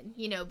competition,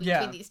 you know,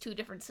 between these two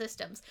different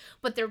systems,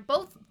 but they're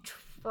both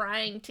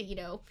trying to, you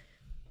know,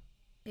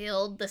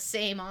 build the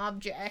same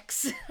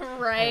objects,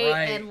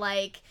 right? And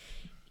like,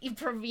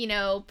 you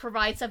know,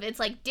 provide stuff. It's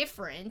like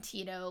different,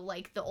 you know,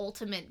 like the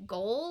ultimate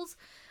goals,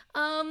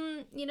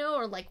 you know,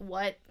 or like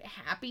what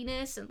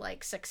happiness and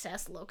like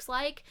success looks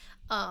like.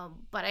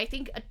 But I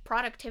think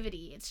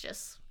productivity, it's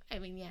just, I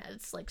mean, yeah,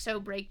 it's like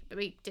so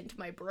baked into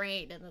my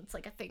brain, and it's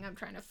like a thing I'm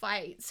trying to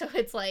fight. So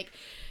it's like,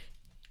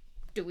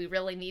 do we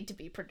really need to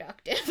be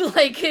productive?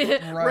 like,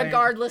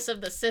 regardless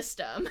of the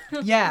system?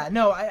 Yeah,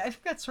 no, I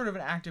think that's sort of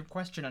an active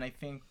question, and I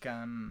think,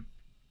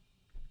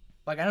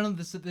 like, I don't know,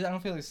 I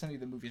don't feel like it's something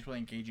the movie is really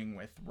engaging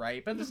with,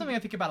 right? But there's something I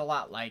think about a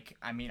lot. Like,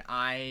 I mean,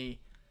 I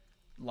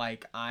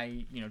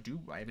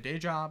have a day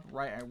job,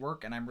 right? I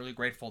work, and I'm really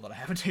grateful that I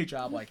have a day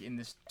job, like, in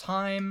this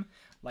time,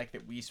 like,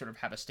 that we sort of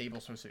have a stable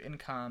source of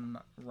income,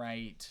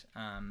 right?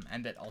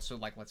 And that also,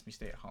 like, lets me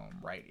stay at home,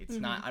 right? It's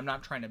not, I'm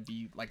not trying to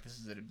be, like, this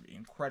is an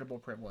incredible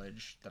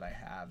privilege that I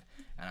have,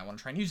 and I want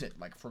to try and use it,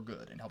 like, for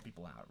good and help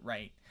people out,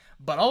 right?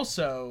 But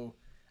also,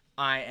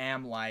 I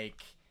am,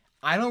 like,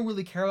 I don't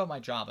really care about my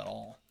job at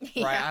all,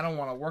 right? I don't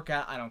want to work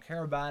out. I don't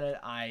care about it.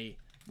 I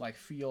like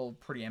feel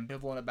pretty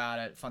ambivalent about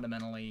it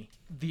fundamentally.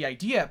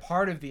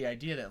 Part of the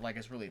idea that like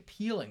is really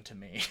appealing to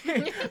me,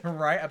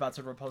 right, about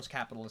sort of a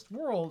post-capitalist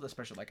world,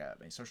 especially like a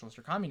socialist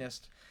or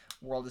communist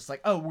world, is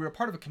like, oh, we're a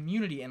part of a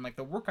community, and like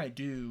the work I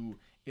do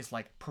is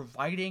like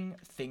providing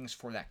things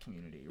for that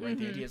community, right?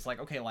 The idea is like,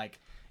 okay, like,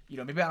 you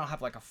know, maybe I don't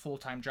have like a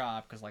full-time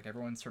job because like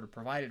everyone's sort of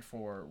provided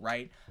for,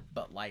 right?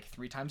 But like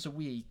 3 times a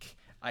week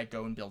I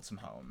go and build some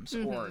homes,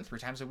 or 3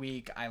 times a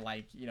week I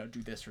like, you know,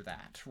 do this or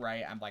that,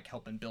 right? I'm like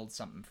helping build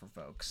something for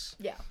folks.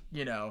 Yeah.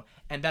 You know,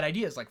 and that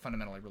idea is like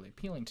fundamentally really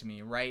appealing to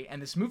me, right? And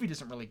this movie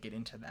doesn't really get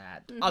into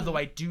that. Although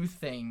I do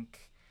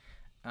think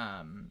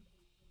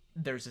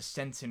there's a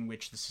sense in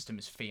which the system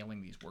is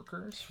failing these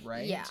workers,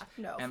 right? Yeah,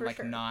 no, and for like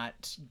sure.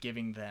 Not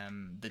giving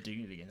them the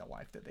dignity in their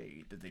life that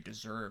they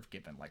deserve,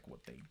 given like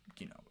what they,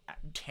 you know,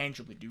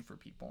 tangibly do for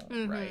people,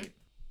 right?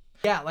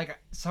 Yeah, like,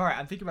 sorry,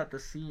 I'm thinking about the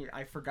scene.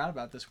 I forgot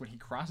about this when he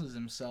crosses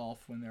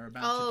himself when they're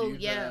about to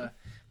do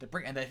the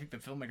break, and I think the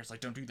filmmaker's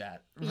like, don't do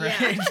that,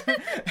 right?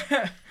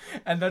 Yeah.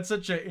 And that's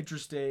such an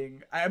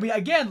interesting. I mean,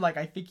 again, like,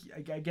 I think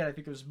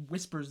there's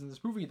whispers in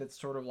this movie that's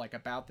sort of like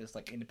about this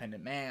like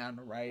independent man,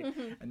 right?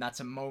 And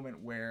that's a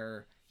moment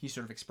where he's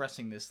sort of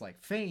expressing this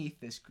like faith,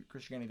 this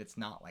Christianity that's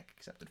not like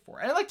accepted for.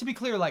 And I'd like to be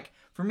clear, like,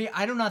 for me,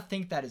 I do not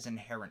think that is an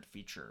inherent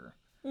feature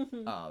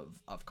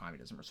of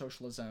communism or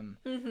socialism.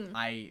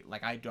 I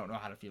don't know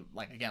how to feel,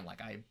 like, again,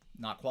 like, I'm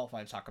not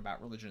qualified to talk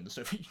about religion in the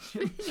Soviet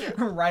Union,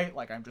 right?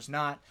 Like, I'm just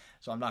not,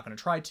 so I'm not going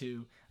to try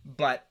to,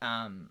 but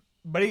I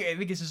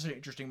think it's just an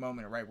interesting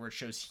moment, right, where it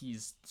shows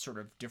he's sort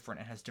of different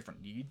and has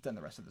different needs than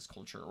the rest of this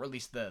culture, or at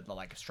least the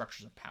like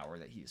structures of power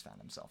that he's found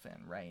himself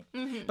in, right?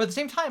 But at the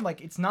same time, like,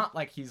 it's not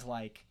like he's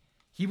like,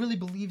 he really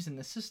believes in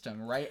the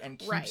system, right? And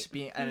keeps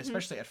being, and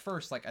especially at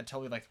first, like,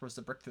 until he like throws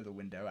the brick through the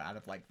window out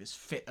of like this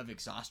fit of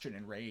exhaustion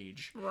and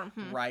rage,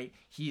 right?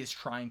 He is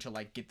trying to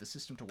like get the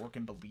system to work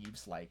and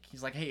believes, like,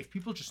 he's like, hey, if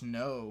people just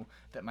know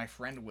that my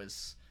friend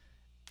was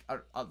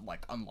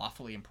like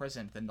unlawfully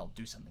imprisoned, then they'll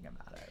do something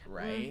about it,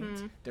 right?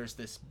 There's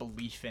this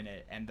belief in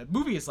it, and the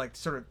movie is like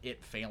sort of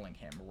it failing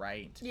him,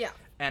 right? Yeah.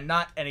 And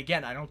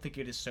again, I don't think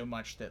it is so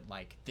much that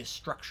like this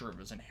structure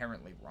was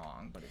inherently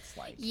wrong, but it's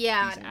like these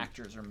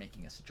actors are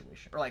making a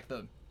situation, or like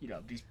the, you know,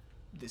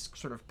 this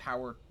sort of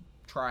power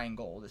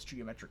triangle, this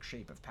geometric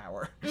shape of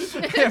power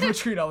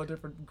between all the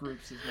different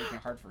groups is making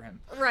it hard for him.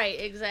 Right,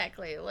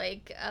 exactly.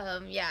 Like,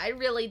 I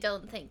really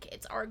don't think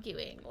it's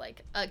arguing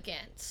like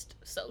against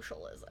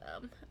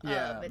socialism.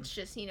 It's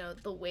just, you know,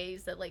 the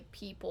ways that like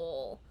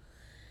people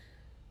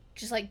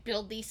just like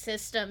build these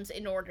systems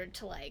in order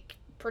to like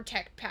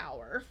protect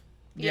power.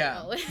 You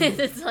know?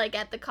 It's like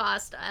at the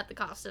cost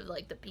of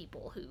like the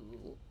people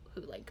who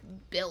who like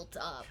built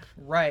up.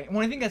 Right.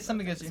 Well, I think that's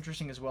something that's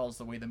interesting as well, is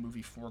the way the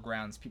movie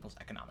foregrounds people's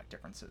economic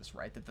differences,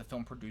 right? That the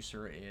film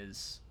producer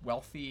is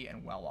wealthy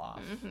and well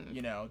off.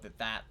 You know,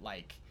 that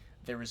like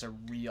there is a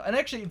real, and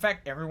actually, in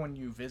fact, everyone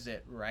you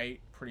visit, right,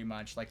 pretty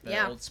much, like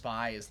the old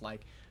spy is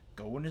like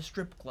going to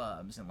strip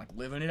clubs and like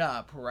living it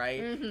up,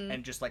 right?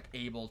 And just like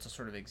able to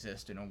sort of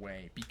exist in a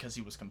way because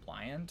he was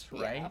compliant,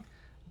 right?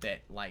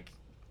 That like,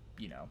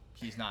 you know,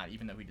 he's not,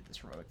 even though he did this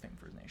heroic thing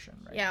for his nation,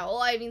 right? Yeah,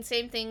 well, I mean,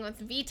 same thing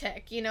with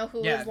Vitek, you know,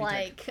 who was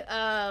like,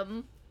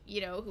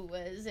 you know, who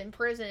was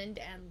imprisoned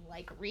and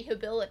like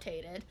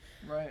rehabilitated,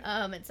 right?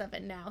 And stuff,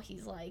 and now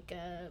he's like,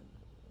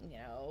 you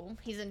know,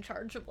 he's in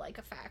charge of like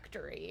a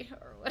factory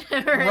or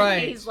whatever. Right.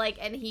 And he's like,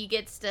 and he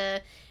gets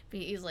to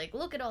be, he's like,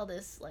 look at all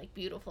this like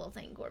beautiful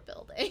thing we're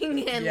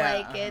building, and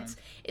like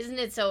isn't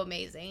it so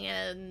amazing?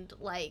 And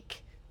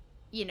like,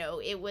 you know,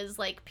 it was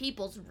like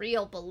people's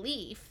real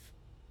belief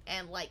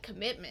and like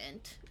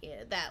commitment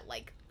that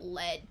like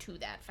led to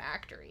that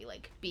factory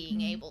like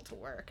being able to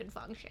work and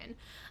function,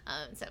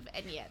 and stuff,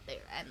 and yet they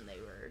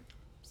were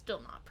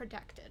still not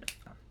protected.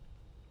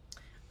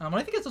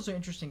 I think it's also an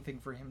interesting thing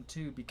for him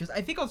too, because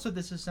I think also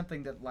this is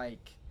something that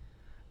like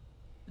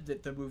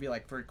that the movie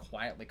like very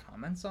quietly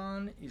comments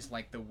on, is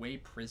like the way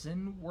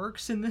prison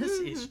works in this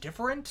is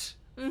different,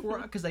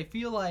 because I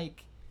feel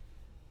like,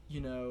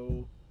 you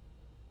know,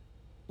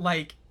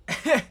 like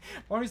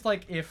always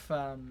like if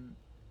oh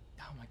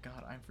my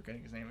god, I'm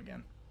forgetting his name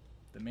again,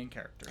 the main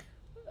character,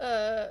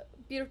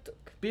 Bierkut.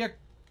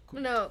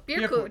 Bierkut.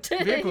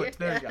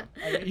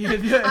 There you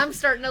go. I'm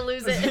starting to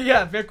lose it.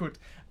 Yeah, Bierkut.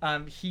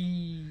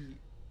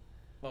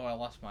 I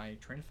lost my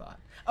train of thought.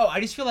 Oh, I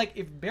just feel like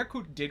if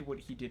Bierkut did what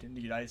he did in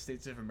the United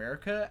States of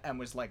America and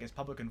was like as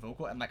public and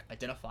vocal and like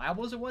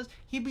identifiable as it was,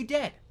 he'd be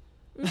dead.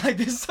 Like,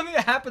 this is something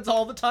that happens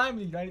all the time in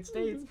the United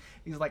States.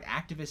 These like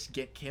activists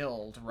get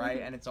killed, right?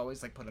 And it's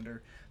always like put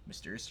under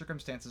mysterious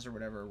circumstances or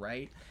whatever,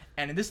 right?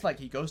 And in this, like,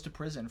 he goes to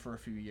prison for a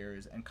few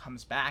years and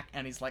comes back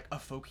and he's like a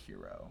folk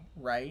hero,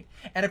 right?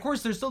 And of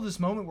course there's still this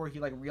moment where he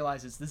like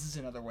realizes this is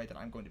another way that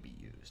I'm going to be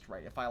used,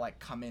 right? If I like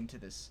come into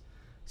this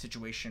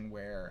situation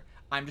where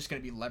I'm just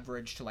going to be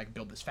leveraged to like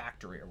build this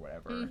factory or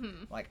whatever,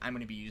 like I'm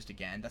going to be used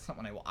again. That's not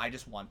what I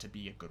just want to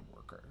be a good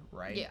worker,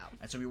 right? Yeah.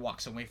 And so he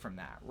walks away from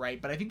that,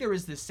 right? But I think there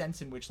is this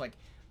sense in which like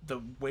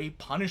the way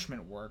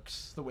punishment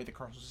works, the way the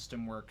carceral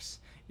system works,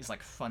 is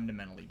like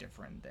fundamentally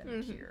different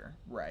than here,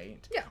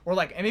 right? Yeah. Or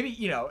like, and maybe,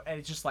 you know, and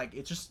it's just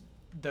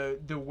the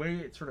way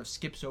it sort of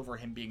skips over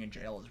him being in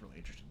jail is really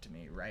interesting to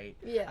me, right?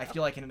 Yeah. I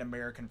feel like in an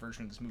American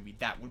version of this movie,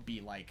 that would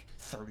be like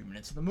 30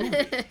 minutes of the movie.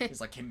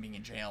 It's like him being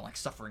in jail, like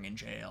suffering in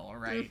jail,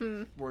 right?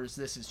 Whereas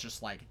this is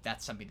just like,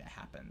 that's something that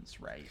happens,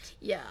 right?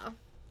 Yeah.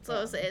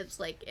 So it's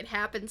like, it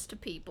happens to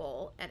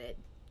people, and it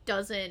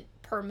doesn't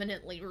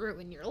permanently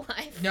ruin your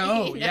life.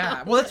 No, you know?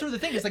 Yeah. Well, that's sort of the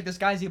thing. It's like this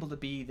guy's able to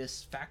be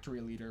this factory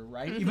leader,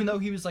 right? Even though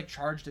he was like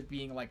charged of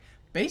being like,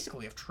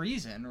 basically of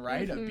treason,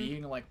 right? Of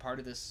being like part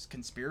of this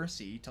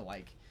conspiracy to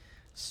like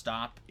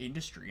stop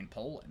industry in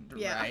Poland,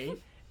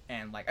 right?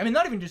 And like, I mean,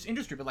 not even just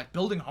industry, but like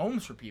building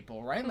homes for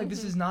people, right? Like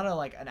this is not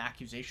an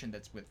accusation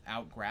that's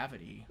without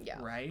gravity,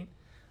 right?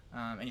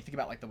 And you think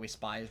about like the way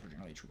spies were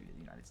generally treated in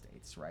the United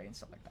States, right? And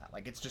stuff like that.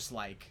 Like, it's just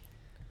like,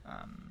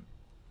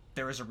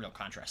 there is a real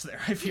contrast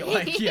there, I feel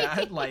like,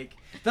 like,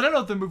 that I don't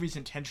know if the movie's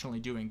intentionally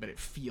doing, but it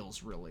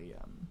feels really,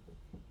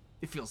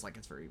 it feels like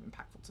it's very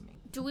impactful to me.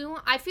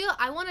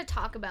 I want to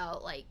talk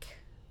about, like,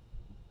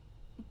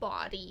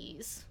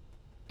 bodies,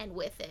 and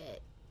with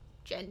it,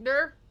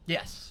 gender.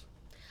 Yes.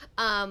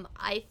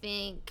 I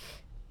think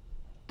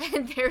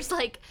there's,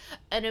 like,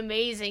 an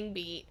amazing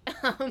beat.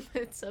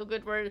 It's so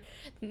good where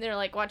they're,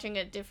 like, watching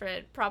a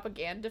different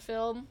propaganda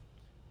film.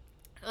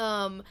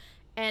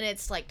 And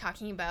it's, like,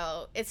 talking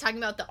about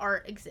the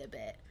art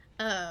exhibit.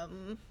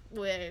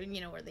 Where,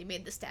 you know, where they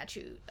made the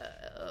statue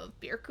of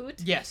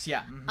Bierkut. Yes,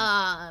 yeah.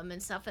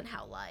 And stuff, and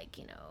how, like,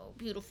 you know,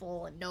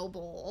 beautiful and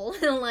noble,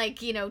 and,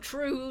 like, you know,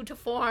 true to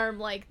form,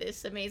 like,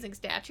 this amazing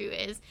statue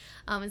is,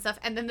 and stuff.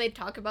 And then they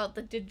talk about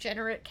the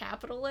degenerate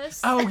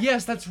capitalists. Oh,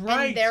 yes, that's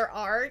right. And their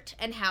art,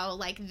 and how,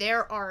 like,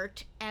 their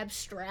art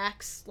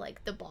abstracts,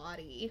 like, the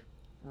body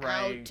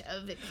out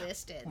of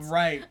existence.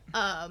 Right.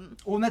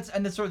 Well, and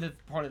that's sort of the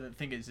part of the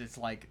thing is, it's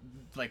like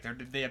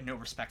they have no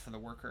respect for the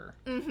worker,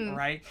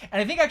 right?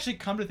 And I think, actually,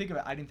 come to think of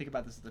it, I didn't think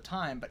about this at the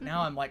time, but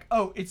now I'm like,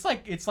 oh, it's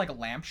like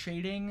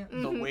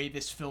lampshading the way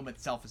this film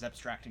itself is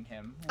abstracting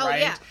him, right? Oh,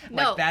 yeah.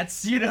 Like,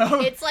 that's, you know,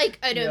 it's like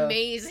an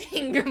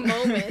amazing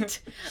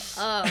moment.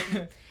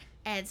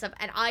 And stuff,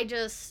 and I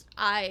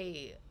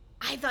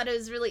thought it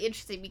was really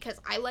interesting because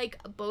I like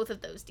both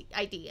of those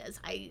ideas.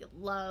 I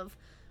love,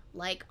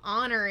 like,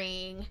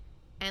 honoring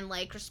and,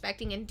 like,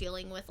 respecting and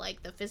dealing with,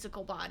 like, the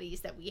physical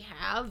bodies that we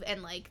have,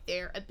 and, like,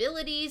 their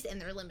abilities and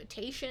their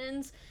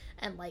limitations,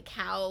 and, like,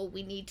 how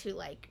we need to,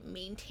 like,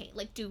 maintain,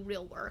 like, do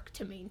real work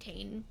to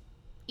maintain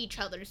each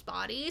other's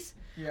bodies.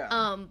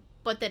 Yeah.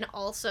 But then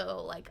also,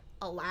 like,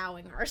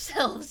 allowing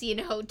ourselves, you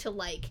know, to,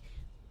 like,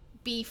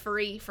 be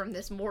free from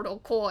this mortal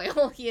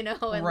coil, you know,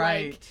 and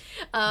like,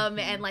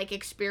 and like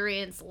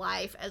experience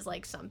life as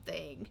like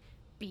something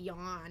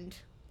beyond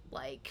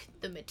like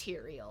the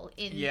material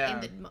in Yeah.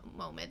 the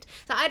moment.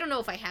 So I don't know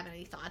if I have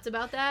any thoughts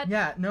about that.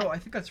 Yeah, no, I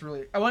think that's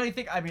really.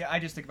 I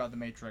just think about The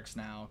Matrix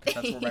now because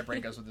that's where my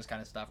brain goes with this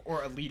kind of stuff.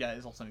 Or Alita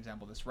is also an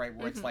example of this, right?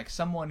 Where it's like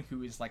someone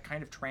who is like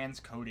kind of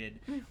transcoded,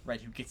 right?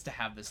 Who gets to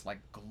have this like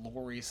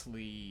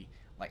gloriously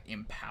like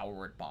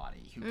empowered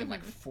body who can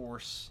like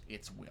force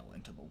its will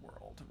into the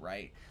world,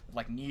 right?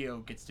 Like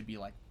Neo gets to be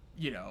like,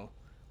 you know,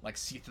 like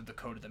see through the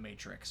code of the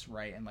Matrix,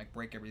 right, and like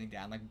break everything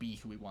down, like be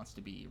who he wants to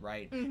be,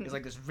 right? It's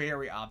like this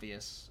very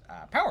obvious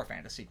power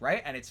fantasy,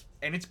 right? And it's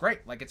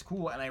great, like it's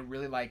cool, and I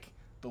really like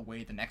the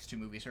way the next two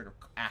movies sort of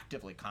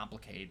actively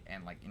complicate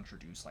and like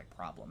introduce like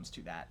problems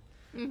to that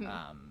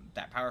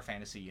that power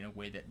fantasy in a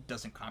way that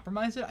doesn't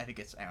compromise it. I think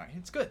it's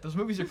good. Those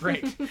movies are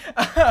great,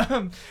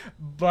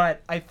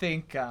 but I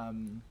think but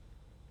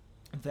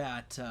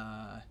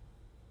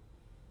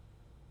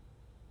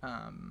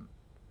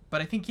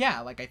I think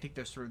like I think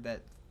there's sort of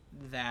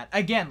that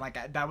again,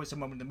 like that was a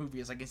moment in the movie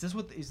is like,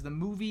 is the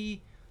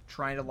movie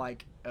trying to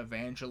like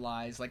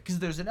evangelize, like, because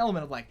there's an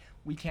element of like,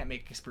 we can't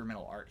make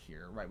experimental art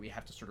here, right? We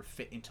have to sort of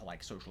fit into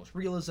like socialist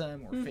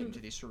realism or fit into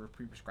these sort of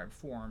pre-prescribed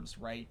forms,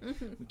 right?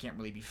 We can't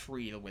really be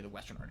free the way the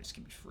Western artists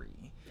can be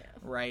free,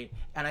 right?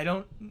 And I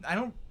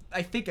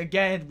think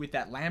again with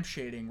that lamp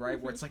shading, right,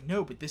 where it's like,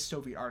 no, but this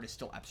Soviet art is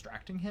still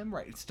abstracting him,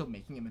 right? It's still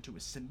making him into a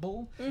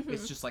symbol.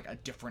 It's just like a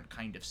different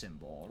kind of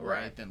symbol,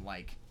 right, than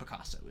like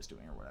Picasso is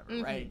doing or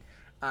whatever, right?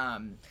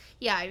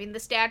 Yeah, I mean the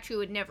statue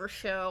would never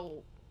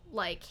show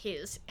like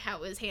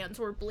how his hands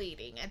were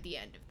bleeding at the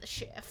end of the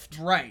shift.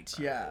 Right,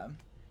 yeah.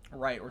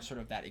 Right, or sort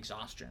of that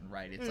exhaustion,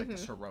 right? It's like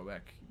this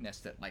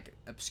heroicness that like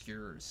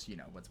obscures, you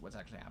know, what's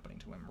actually happening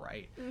to him,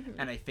 right?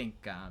 And I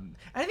think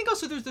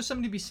also there's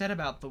something to be said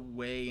about the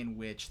way in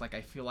which, like,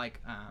 I feel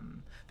like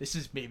this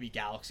is maybe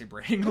galaxy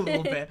brain a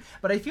little bit,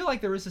 but I feel like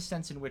there is a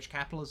sense in which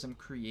capitalism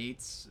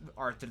creates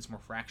art that is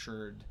more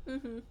fractured,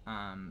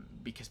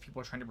 because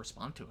people are trying to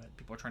respond to it.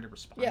 People are trying to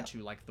respond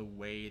to like the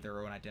way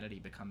their own identity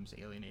becomes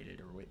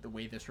alienated, or the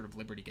way their sort of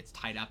liberty gets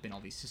tied up in all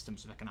these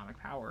systems of economic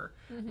power,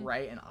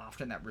 right? And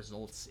often that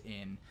results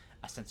in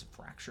a sense of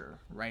fracture,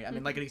 right? I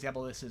mean, like an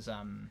example of this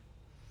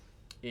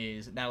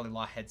is Natalie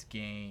Lawhead's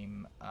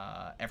game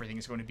Everything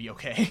Is Going to Be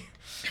Okay,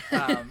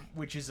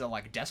 which is a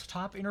like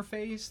desktop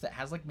interface that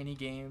has like mini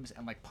games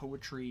and like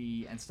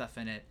poetry and stuff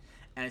in it,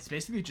 and it's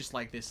basically just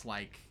like this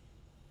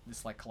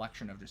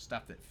collection of just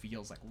stuff that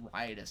feels like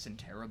riotous and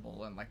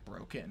terrible and like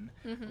broken,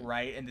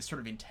 right? And this sort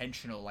of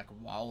intentional like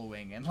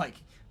wallowing and like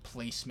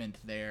placement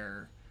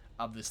there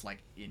of this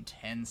like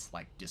intense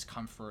like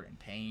discomfort and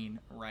pain,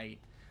 right?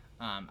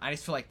 I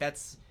just feel like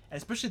that's, and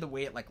especially the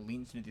way it like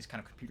leans into these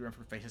kind of computer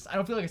interfaces, I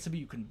don't feel like it's something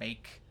you can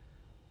make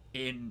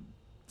in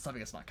something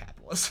that's not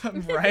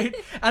capitalism, right?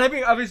 And I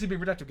mean, obviously being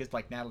productive because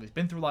like Natalie's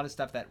been through a lot of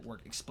stuff that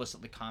work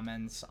explicitly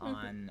comments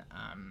on,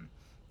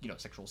 you know,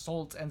 sexual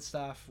assault and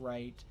stuff,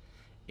 right?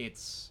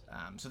 It's,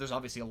 so there's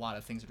obviously a lot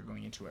of things that are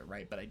going into it,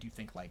 right? But I do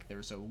think like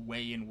there's a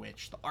way in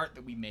which the art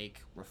that we make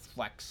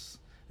reflects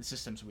the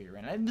systems we are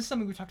in. And this is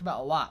something we've talked about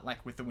a lot,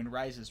 like with The Wind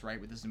Rises, right?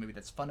 Where this is a movie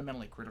that's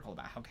fundamentally critical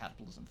about how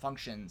capitalism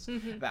functions,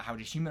 about how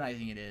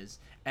dehumanizing it is,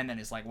 and then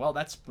it's like, well,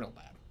 that's real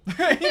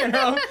bad. You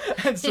know?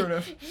 And sort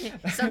of...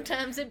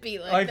 Sometimes it be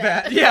like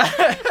that. Yeah.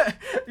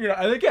 You know,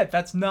 and again,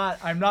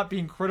 I'm not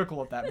being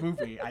critical of that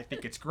movie. I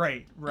think it's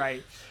great,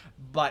 right?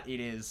 But it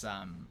is...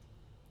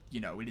 you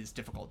know, it is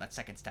difficult. That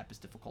second step is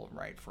difficult,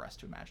 right, for us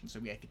to imagine.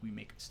 So I think we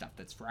make stuff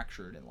that's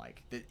fractured and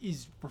like that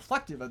is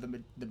reflective of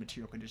the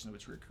material conditions in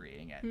which we're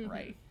creating it,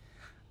 right?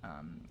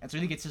 And so I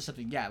think it's just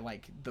something,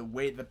 like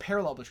the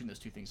parallel between those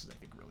two things is, I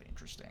think, really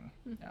interesting.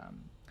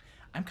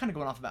 I'm kind of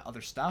going off about other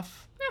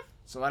stuff,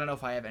 so I don't know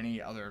if I have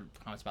any other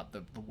comments about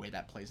the way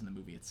that plays in the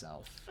movie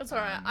itself. That's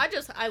alright.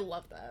 I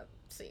love that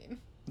scene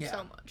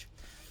so much.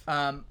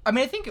 I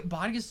mean, I think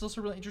Body is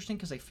also really interesting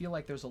because I feel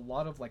like there's a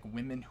lot of like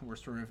women who are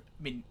sort of,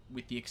 I mean,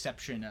 with the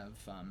exception of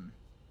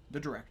the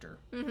director,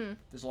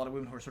 there's a lot of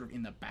women who are sort of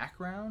in the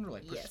background or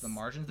like pushed to the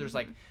margins. There's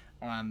like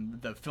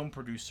the film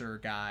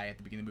producer guy at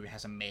the beginning of the movie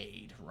has a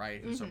maid,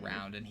 right, who's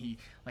around, and he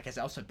like has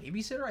also a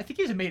babysitter. I think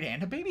he has a maid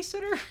and a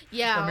babysitter.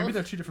 Yeah. Or maybe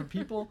they're two different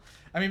people.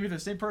 I mean, maybe they're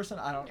the same person.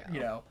 I don't, you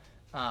know.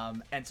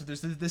 And so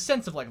there's this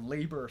sense of like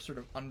labor sort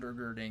of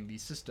undergirding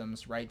these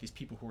systems, right? These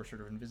people who are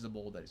sort of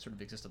invisible that sort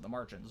of exist at the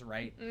margins,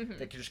 right?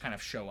 That can just kind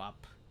of show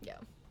up. Yeah.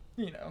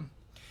 You know,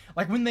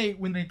 like when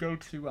they go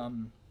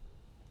to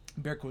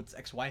Berkowitz'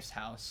 ex-wife's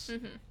house,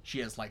 she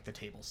has like the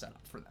table set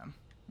up for them,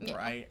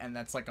 right? And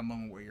that's like a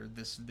moment where you're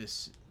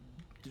this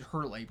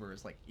her labor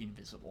is like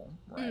invisible,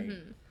 right?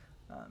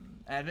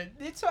 And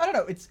it's I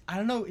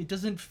don't know. It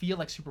doesn't feel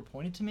like super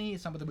pointed to me.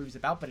 It's not what the movie's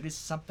about, but it is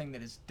something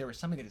that is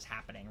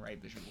happening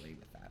right visually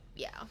with that.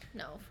 Yeah,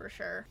 no, for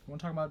sure. You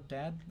want to talk about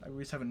Dad? I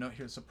always have a note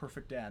here. It's a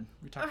perfect dad.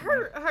 We talked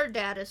her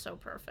dad is so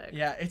perfect.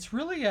 Yeah, it's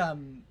really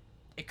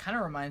It kind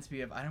of reminds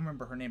me of, I don't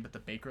remember her name, but the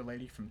baker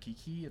lady from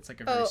Kiki. It's like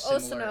a very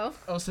similar...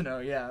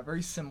 Osano, yeah.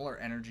 Very similar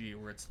energy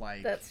where it's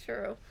like... That's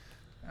true.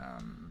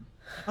 And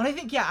I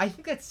think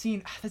that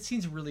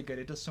scene's really good.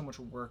 It does so much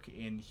work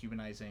in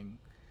humanizing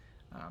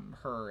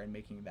her and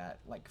making that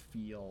like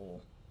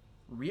feel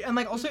real, and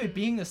like also it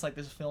being this like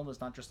this film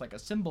is not just like a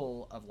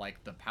symbol of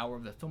like the power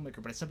of the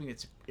filmmaker, but it's something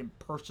that's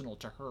impersonal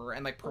to her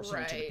and like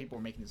personal to the people who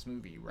are making this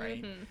movie,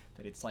 right?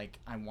 That it's like,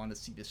 I want to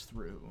see this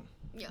through.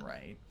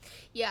 Right.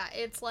 Yeah,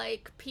 it's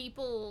like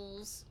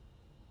people's,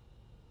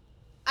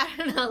 I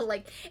don't know,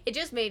 like it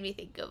just made me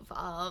think of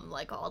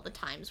like all the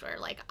times where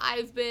like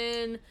I've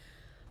been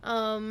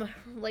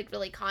like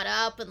really caught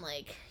up and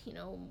like, you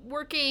know,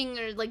 working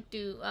or like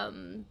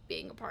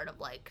being a part of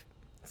like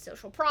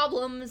social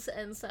problems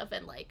and stuff,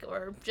 and like,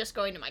 or just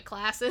going to my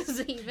classes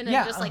even,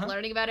 and just like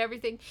learning about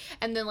everything,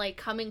 and then like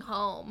coming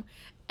home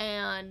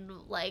and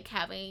like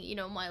having, you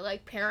know, my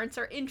like parents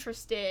are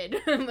interested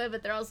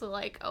but they're also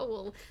like, oh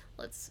well,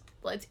 let's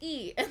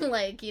eat and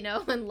like, you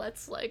know, and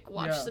let's like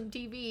watch some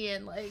TV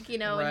and like, you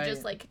know, and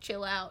just like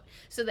chill out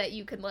so that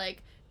you can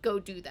like go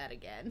do that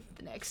again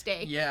the next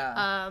day.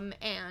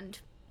 And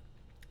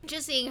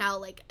just seeing how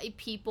like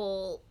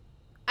people,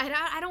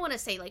 I don't want to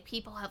say like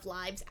people have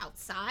lives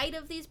outside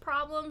of these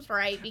problems,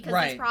 right?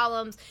 Because these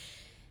problems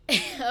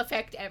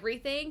affect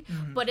everything,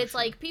 but it's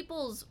like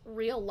people's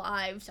real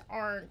lives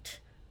aren't,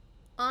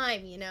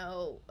 I'm, you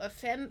know,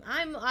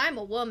 I'm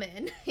a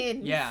woman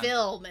in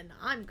film, and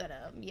I'm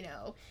gonna, you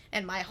know,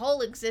 and my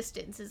whole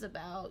existence is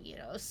about, you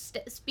know,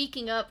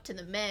 speaking up to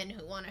the men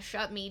who want to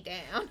shut me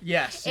down.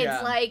 It's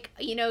like,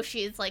 you know,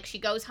 she's like, she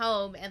goes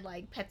home and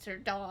like pets her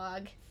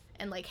dog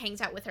and like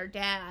hangs out with her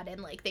dad,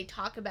 and like they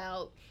talk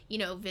about, you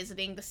know,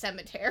 visiting the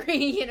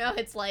cemetery. You know,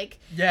 it's like,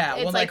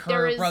 well, like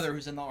her brother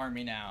who's in the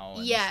army now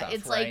and stuff,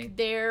 it's like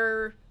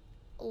their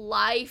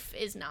life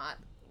is not,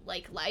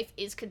 like, life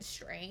is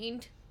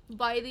constrained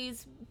by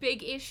these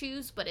big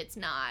issues, but it's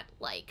not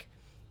like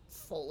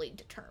fully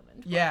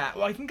determined.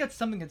 Well, I think that's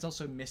something that's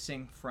also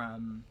missing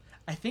from,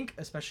 I think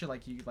especially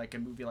like you like a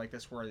movie like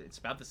this where it's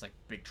about this like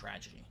big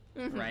tragedy,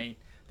 right?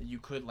 That you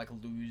could like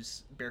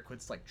lose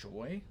Berkowitz like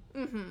joy,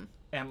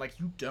 and like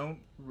you don't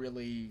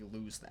really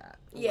lose that,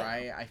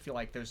 right? I feel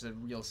like there's a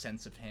real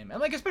sense of him, and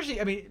like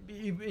especially, I mean,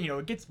 you know,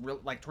 it gets real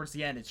like towards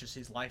the end. It's just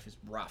his life is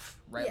rough,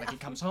 right? Like he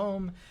comes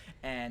home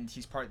and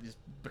he's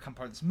become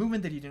part of this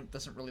movement that he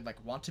doesn't really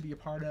like want to be a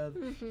part of.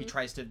 He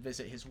tries to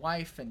visit his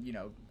wife, and you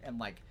know, and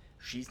like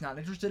she's not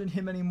interested in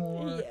him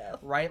anymore,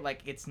 right?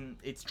 Like it's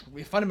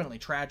fundamentally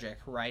tragic,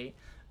 right?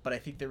 But I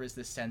think there is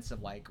this sense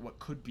of like what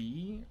could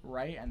be,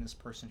 right? And this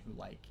person who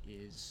like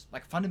is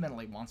like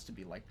fundamentally wants to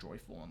be like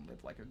joyful and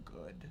live like a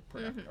good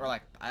productive, or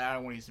like, I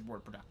don't want to use the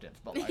word productive,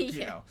 but like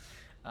you know,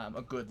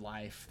 a good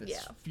life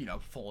that's you know,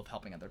 full of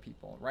helping other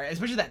people, right?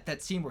 Especially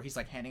that scene where he's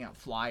like handing out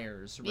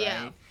flyers,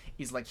 right?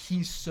 He's like,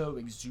 he's so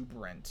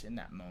exuberant in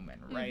that moment,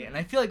 right? And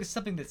I feel like it's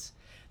something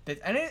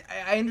and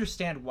I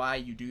understand why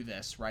you do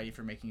this, right? If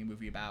you're making a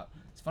movie about,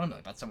 it's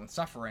fundamentally about someone's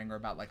suffering or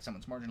about like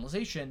someone's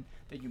marginalization,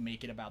 that you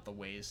make it about the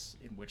ways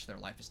in which their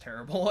life is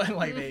terrible and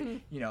like they,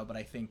 you know. But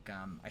I think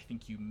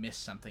you miss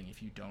something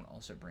if you don't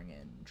also bring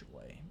in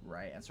joy,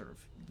 right? And sort of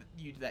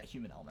you do that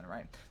human element,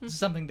 right? This is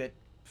something that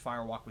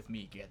Fire Walk with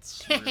Me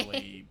gets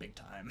really big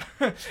time,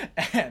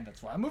 and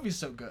that's why a movie's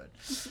so good,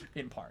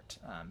 in part.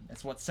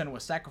 It's what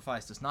Senua's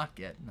Sacrifice does not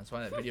get, and that's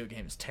why that video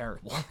game is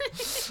terrible.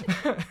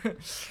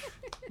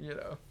 You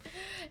know.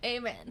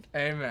 Amen.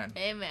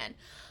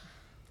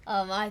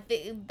 I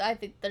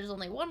think there's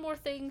only one more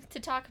thing to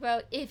talk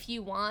about if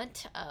you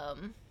want.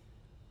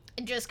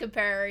 Just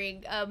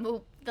comparing,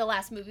 the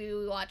last movie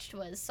we watched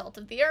was Salt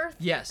of the Earth.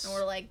 Yes. And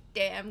we're like,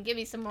 damn, give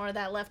me some more of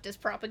that leftist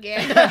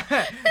propaganda.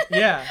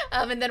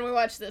 And then we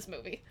watched this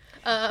movie.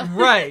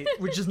 Right,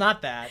 which is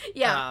not that.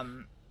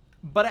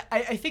 But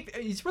I think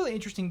it's really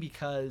interesting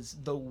because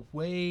the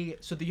way,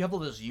 so that you have all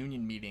those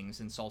union meetings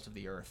in Salt of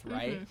the Earth,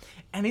 right?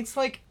 And it's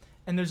like,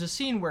 and there's a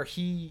scene where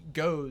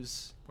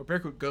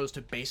Berkowitz goes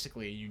to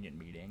basically a union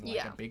meeting,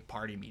 like a big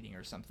party meeting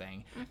or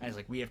something, and it's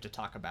like, we have to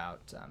talk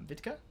about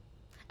Vitka?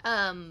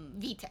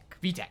 VTech.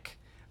 We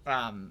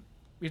have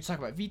to talk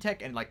about VTech,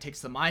 and like takes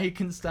the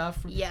mic and stuff.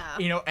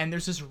 You know, and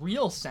there's this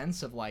real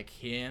sense of like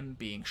him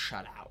being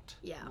shut out.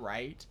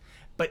 Right?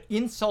 But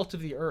in Salt of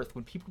the Earth,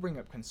 when people bring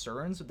up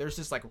concerns, there's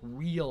this like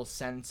real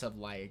sense of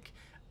like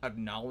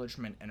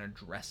acknowledgement and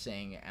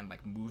addressing and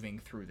like moving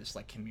through this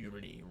like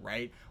community,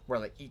 right? Where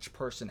like each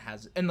person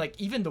has, and like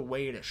even the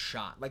way it is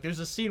shot. Like there's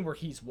a scene where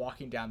he's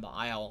walking down the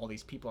aisle, all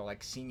these people are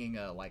like singing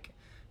a like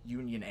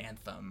union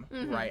anthem,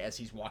 right, as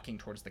he's walking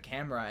towards the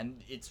camera,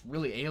 and it's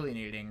really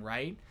alienating,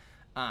 right?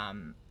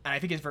 And I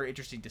think it's very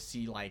interesting to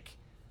see like,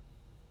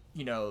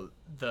 you know,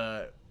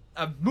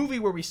 a movie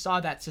where we saw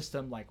that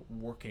system like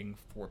working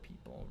for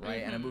people,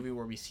 right? And a movie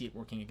where we see it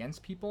working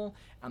against people,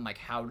 and like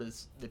how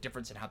does the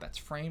difference in how that's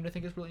framed, I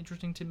think, is really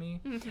interesting to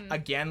me.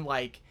 Again,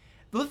 like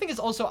the other thing is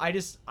also I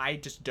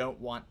just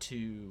don't want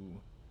to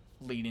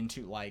lead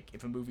into like,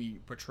 if a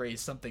movie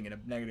portrays something in a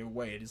negative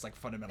way, it is like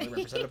fundamentally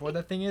representative of what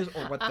that thing is,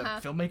 or what the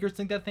filmmakers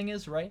think that thing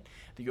is, right?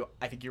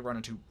 I think you run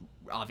into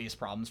obvious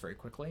problems very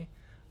quickly.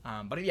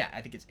 But yeah,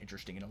 I think it's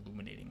interesting and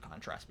illuminating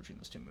contrast between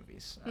those two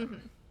movies.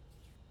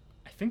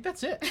 I think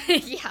that's it.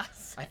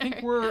 Yes. I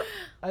think we're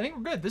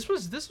good. This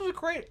was a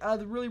great,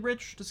 really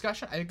rich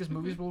discussion. I think this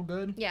movie's real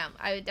good. Yeah,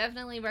 I would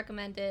definitely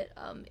recommend it.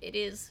 It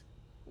is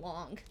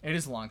long. It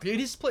is long. It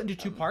is split into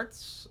two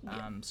parts.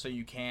 So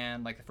you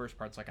can, like, the first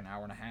part's like an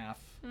hour and a half.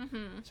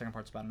 Second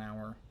part's about an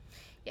hour.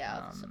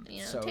 Yeah,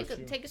 so so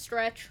take a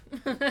stretch.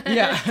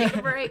 Yeah. Take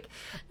a break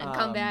and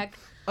come back.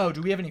 Oh,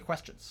 do we have any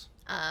questions?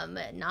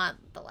 Not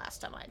the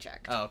last time I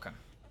checked. Oh, okay.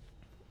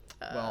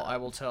 Well, I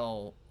will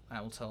tell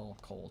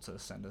Cole to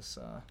send us.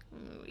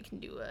 We can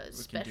do a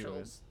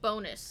special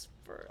bonus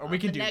for. Or we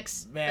can the do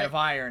next Man of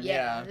Iron.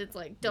 Yeah, it's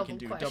like double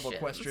questions. Double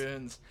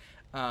questions.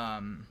 Yeah,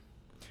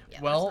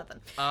 well,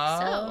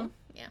 so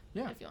yeah,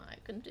 if you want, I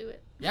can do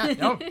it. Yeah,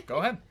 no, go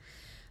ahead.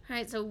 All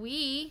right, so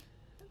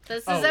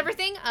this is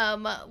everything.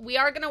 We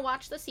are gonna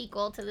watch the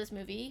sequel to this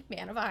movie,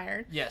 Man of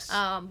Iron. Yes.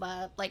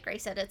 But like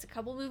Grace said, it's a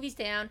couple movies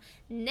down.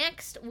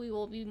 Next, we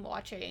will be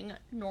watching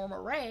Norma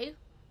Ray,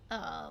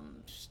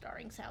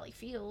 starring Sally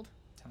Field.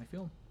 Sally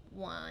Field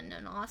Won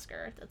an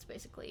Oscar. That's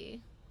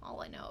basically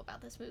all I know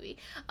about this movie.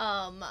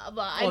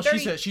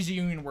 She's a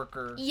union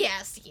worker.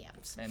 Yes.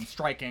 And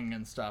striking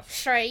and stuff.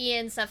 Striking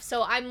and stuff.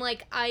 So I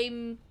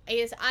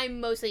guess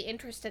I'm mostly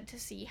interested to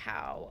see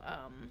how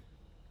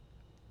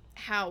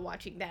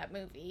watching that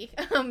movie,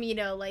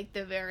 like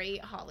the very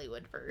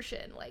Hollywood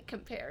version, like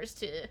compares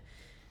to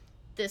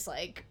this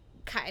like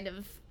kind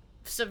of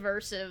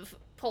subversive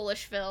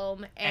Polish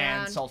film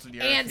and Salt of the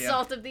Earth. And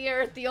Salt of the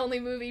Earth, the only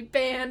movie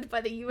banned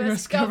by the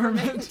U.S.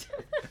 government.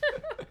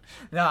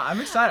 No, I'm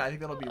excited. I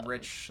think that'll be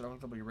rich.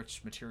 That'll be rich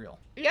material.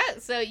 Yeah,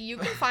 so you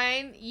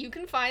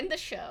can find the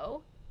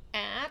show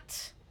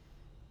at,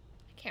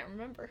 I can't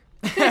remember.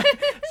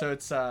 So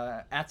it's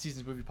at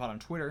Seasons Movie Pod on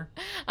Twitter.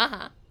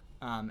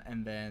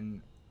 And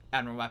then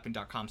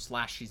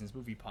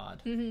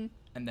admiralmapping.com/seasonsmoviepod.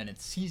 And then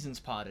it's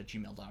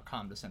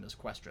seasonspod@gmail.com to send us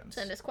questions.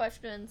 Send us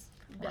questions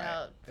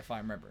about, right, if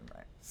I'm remembering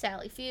right,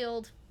 Sally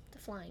Field, The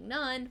Flying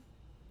Nun.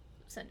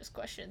 Send us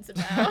questions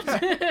about.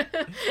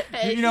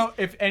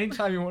 If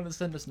anytime you want to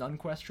send us nun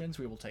questions,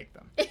 we will take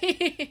them.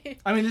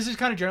 I mean, this is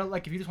kind of general.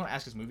 Like, if you just want to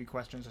ask us movie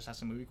questions, just ask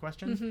some movie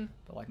questions.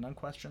 But like nun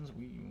questions,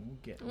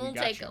 we'll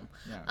take them.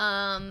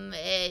 Yeah.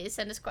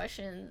 Send us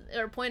questions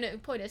or point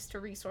us to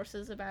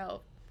resources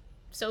about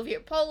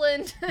Soviet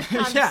Poland.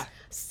 I'm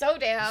so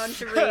down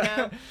to read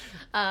them.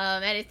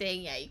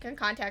 Anything, you can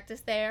contact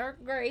us there.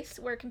 Grace,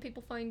 where can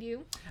people find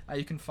you?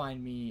 You can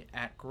find me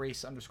at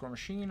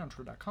Grace_Machine on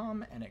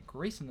Twitter.com and at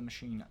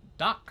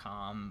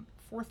GraceandTheMachine.com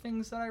for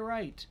things that I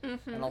write.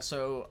 And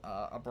also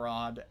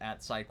abroad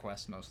at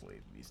SideQuest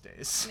mostly these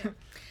days. Yeah.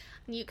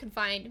 You can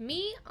find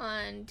me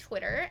on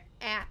Twitter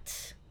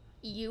at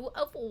U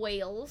of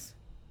Wales,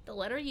 the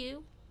letter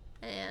U,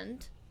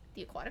 and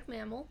the aquatic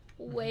mammal,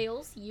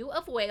 whales, U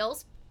of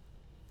Wales.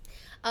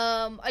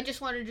 I just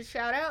wanted to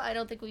shout out, I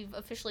don't think we've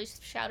officially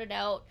shouted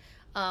out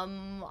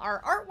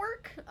our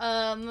artwork.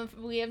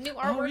 We have new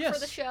artwork for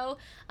the show.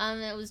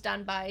 It was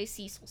done by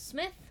Cecil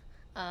Smith.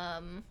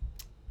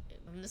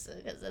 Because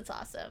it's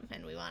awesome,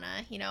 and we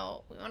wanna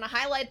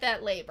highlight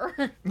that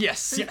labor.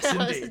 Yes,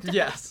 indeed.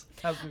 Yes,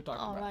 as we've talked about.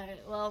 All right,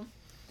 well.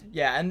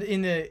 Yeah, and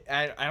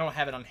I don't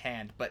have it on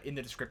hand, but in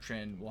the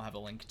description we'll have a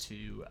link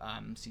to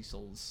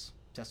Cecil's.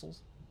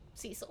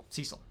 Cecil.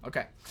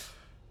 Okay.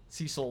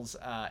 Cecil's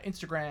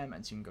Instagram,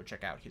 and so you can go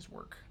check out his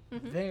work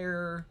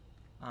there.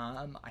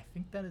 I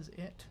think that is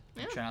it.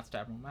 Yeah. Shout out to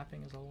Admiral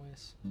Mapping as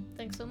always.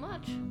 Thanks so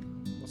much.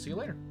 We'll see you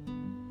later.